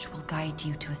watch will guide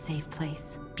you to a safe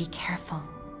place. Be careful,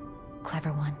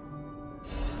 clever one.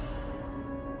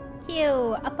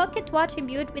 Q. A pocket watch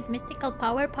imbued with mystical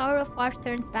power. Power of watch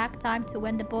turns back time to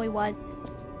when the boy was...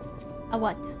 A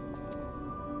what?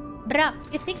 Bruh,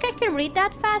 you think I can read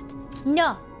that fast?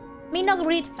 No. Me not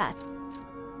read fast.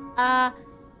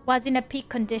 Was in a peak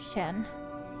condition.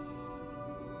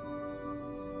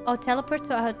 Oh, teleport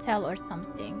to a hotel or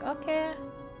something. Okay.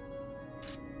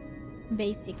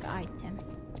 Basic item.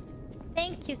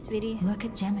 Thank you, sweetie. Look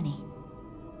at Gemini.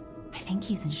 I think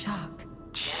he's in shock.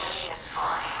 Gemini is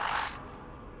fine.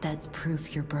 That's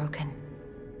proof you're broken.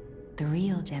 The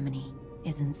real Gemini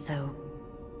isn't so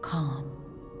calm.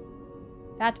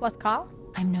 That was calm?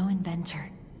 I'm no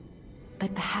inventor,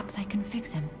 but perhaps I can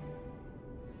fix him.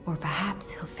 Or perhaps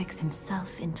he'll fix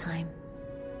himself in time.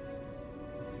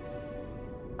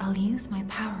 I'll use my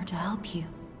power to help you.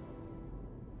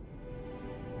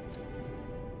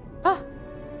 Oh!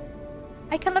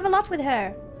 I can level up with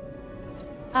her.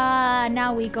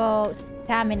 Now we go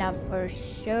stamina for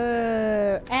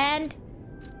sure. And,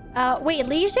 wait,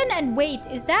 lesion and weight,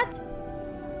 is that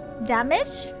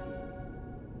damage?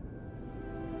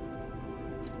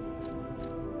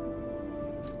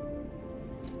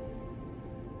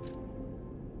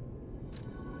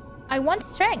 I want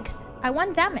strength. I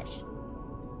want damage.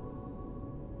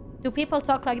 Do people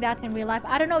talk like that in real life?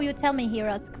 I don't know. You tell me,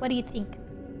 Heroes. What do you think?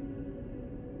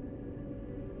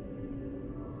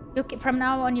 From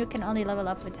now on, you can only level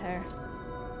up with her.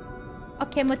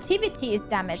 Okay, motivity is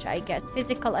damage, I guess.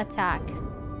 Physical attack.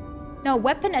 No,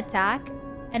 weapon attack.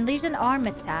 And legion arm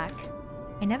attack.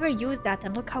 I never used that,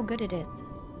 and look how good it is.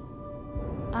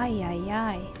 Ay, ay,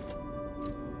 ay.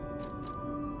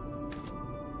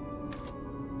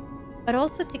 But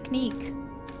also technique.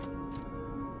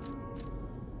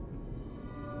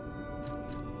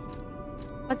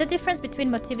 What's the difference between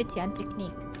motivity and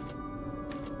technique?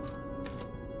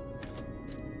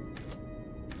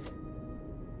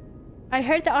 I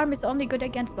heard the arm is only good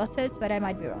against bosses, but I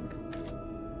might be wrong.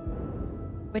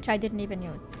 Which I didn't even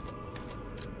use.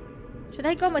 Should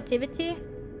I go motivity?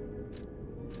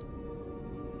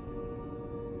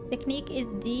 Technique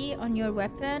is D on your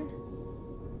weapon.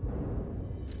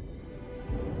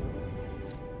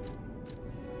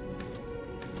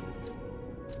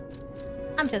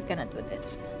 I'm just gonna do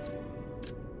this.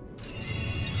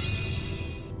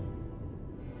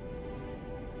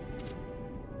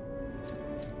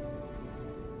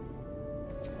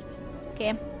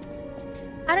 Okay.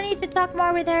 I don't need to talk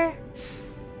more with her.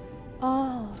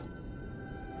 Oh.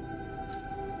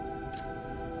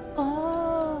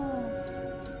 Oh.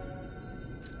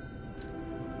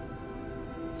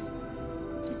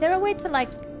 Is there a way to like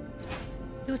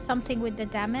do something with the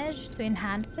damage to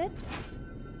enhance it?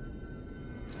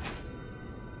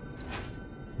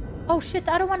 Oh shit,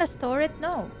 I don't want to store it.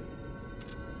 No.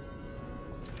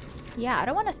 Yeah, I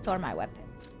don't want to store my weapons.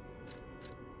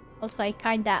 Also, I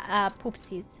kinda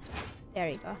poopsies. There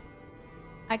you go.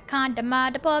 I kinda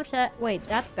mad poopsie. Wait,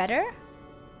 that's better?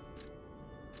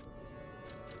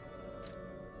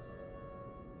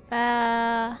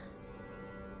 Do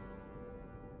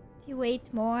you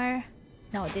wait more?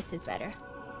 No, this is better.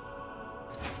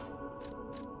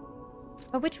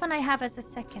 But which one I have as a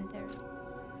secondary?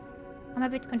 I'm a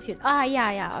bit confused. Ah,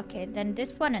 yeah. Okay, then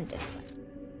this one and this one.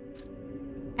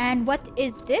 And what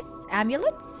is this?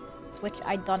 Amulets? Which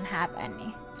I don't have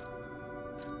any.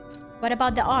 What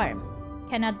about the arm?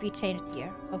 Cannot be changed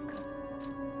here. Okay.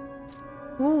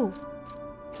 Ooh.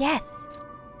 Yes.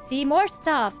 See, more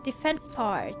stuff. Defense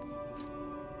parts.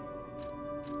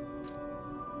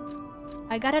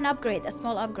 I got an upgrade. A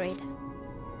small upgrade.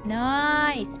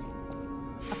 Nice.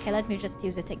 Okay, let me just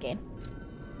use it again.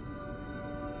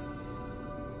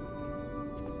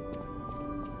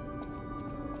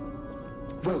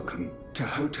 Welcome to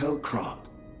Hotel Krat.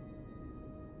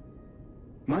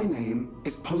 My name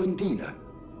is Polendina,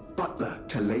 butler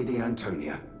to Lady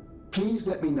Antonia. Please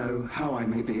let me know how I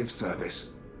may be of service.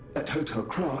 At Hotel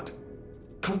Krat,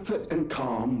 comfort and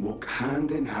calm walk hand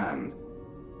in hand.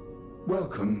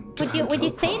 Welcome to Hotel Would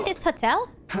you stay in this hotel?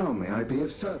 How may I be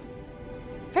of service?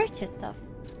 Purchase stuff.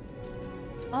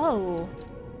 Oh.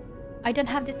 I don't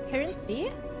have this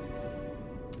currency.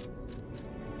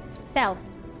 Sell.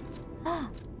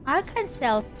 I can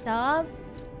sell stuff.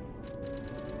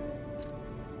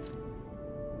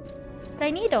 But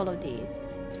I need all of these.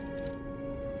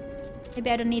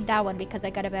 Maybe I don't need that one because I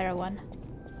got a better one.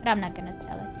 But I'm not gonna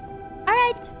sell it.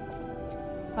 Alright.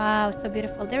 Wow, so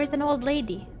beautiful. There is an old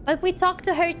lady. But we talk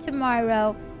to her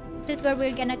tomorrow. This is where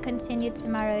we're gonna continue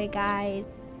tomorrow,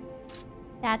 guys.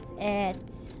 That's it.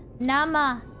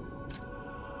 Nama.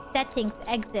 Settings,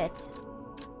 exit.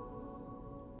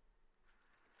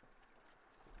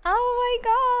 Oh my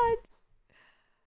god.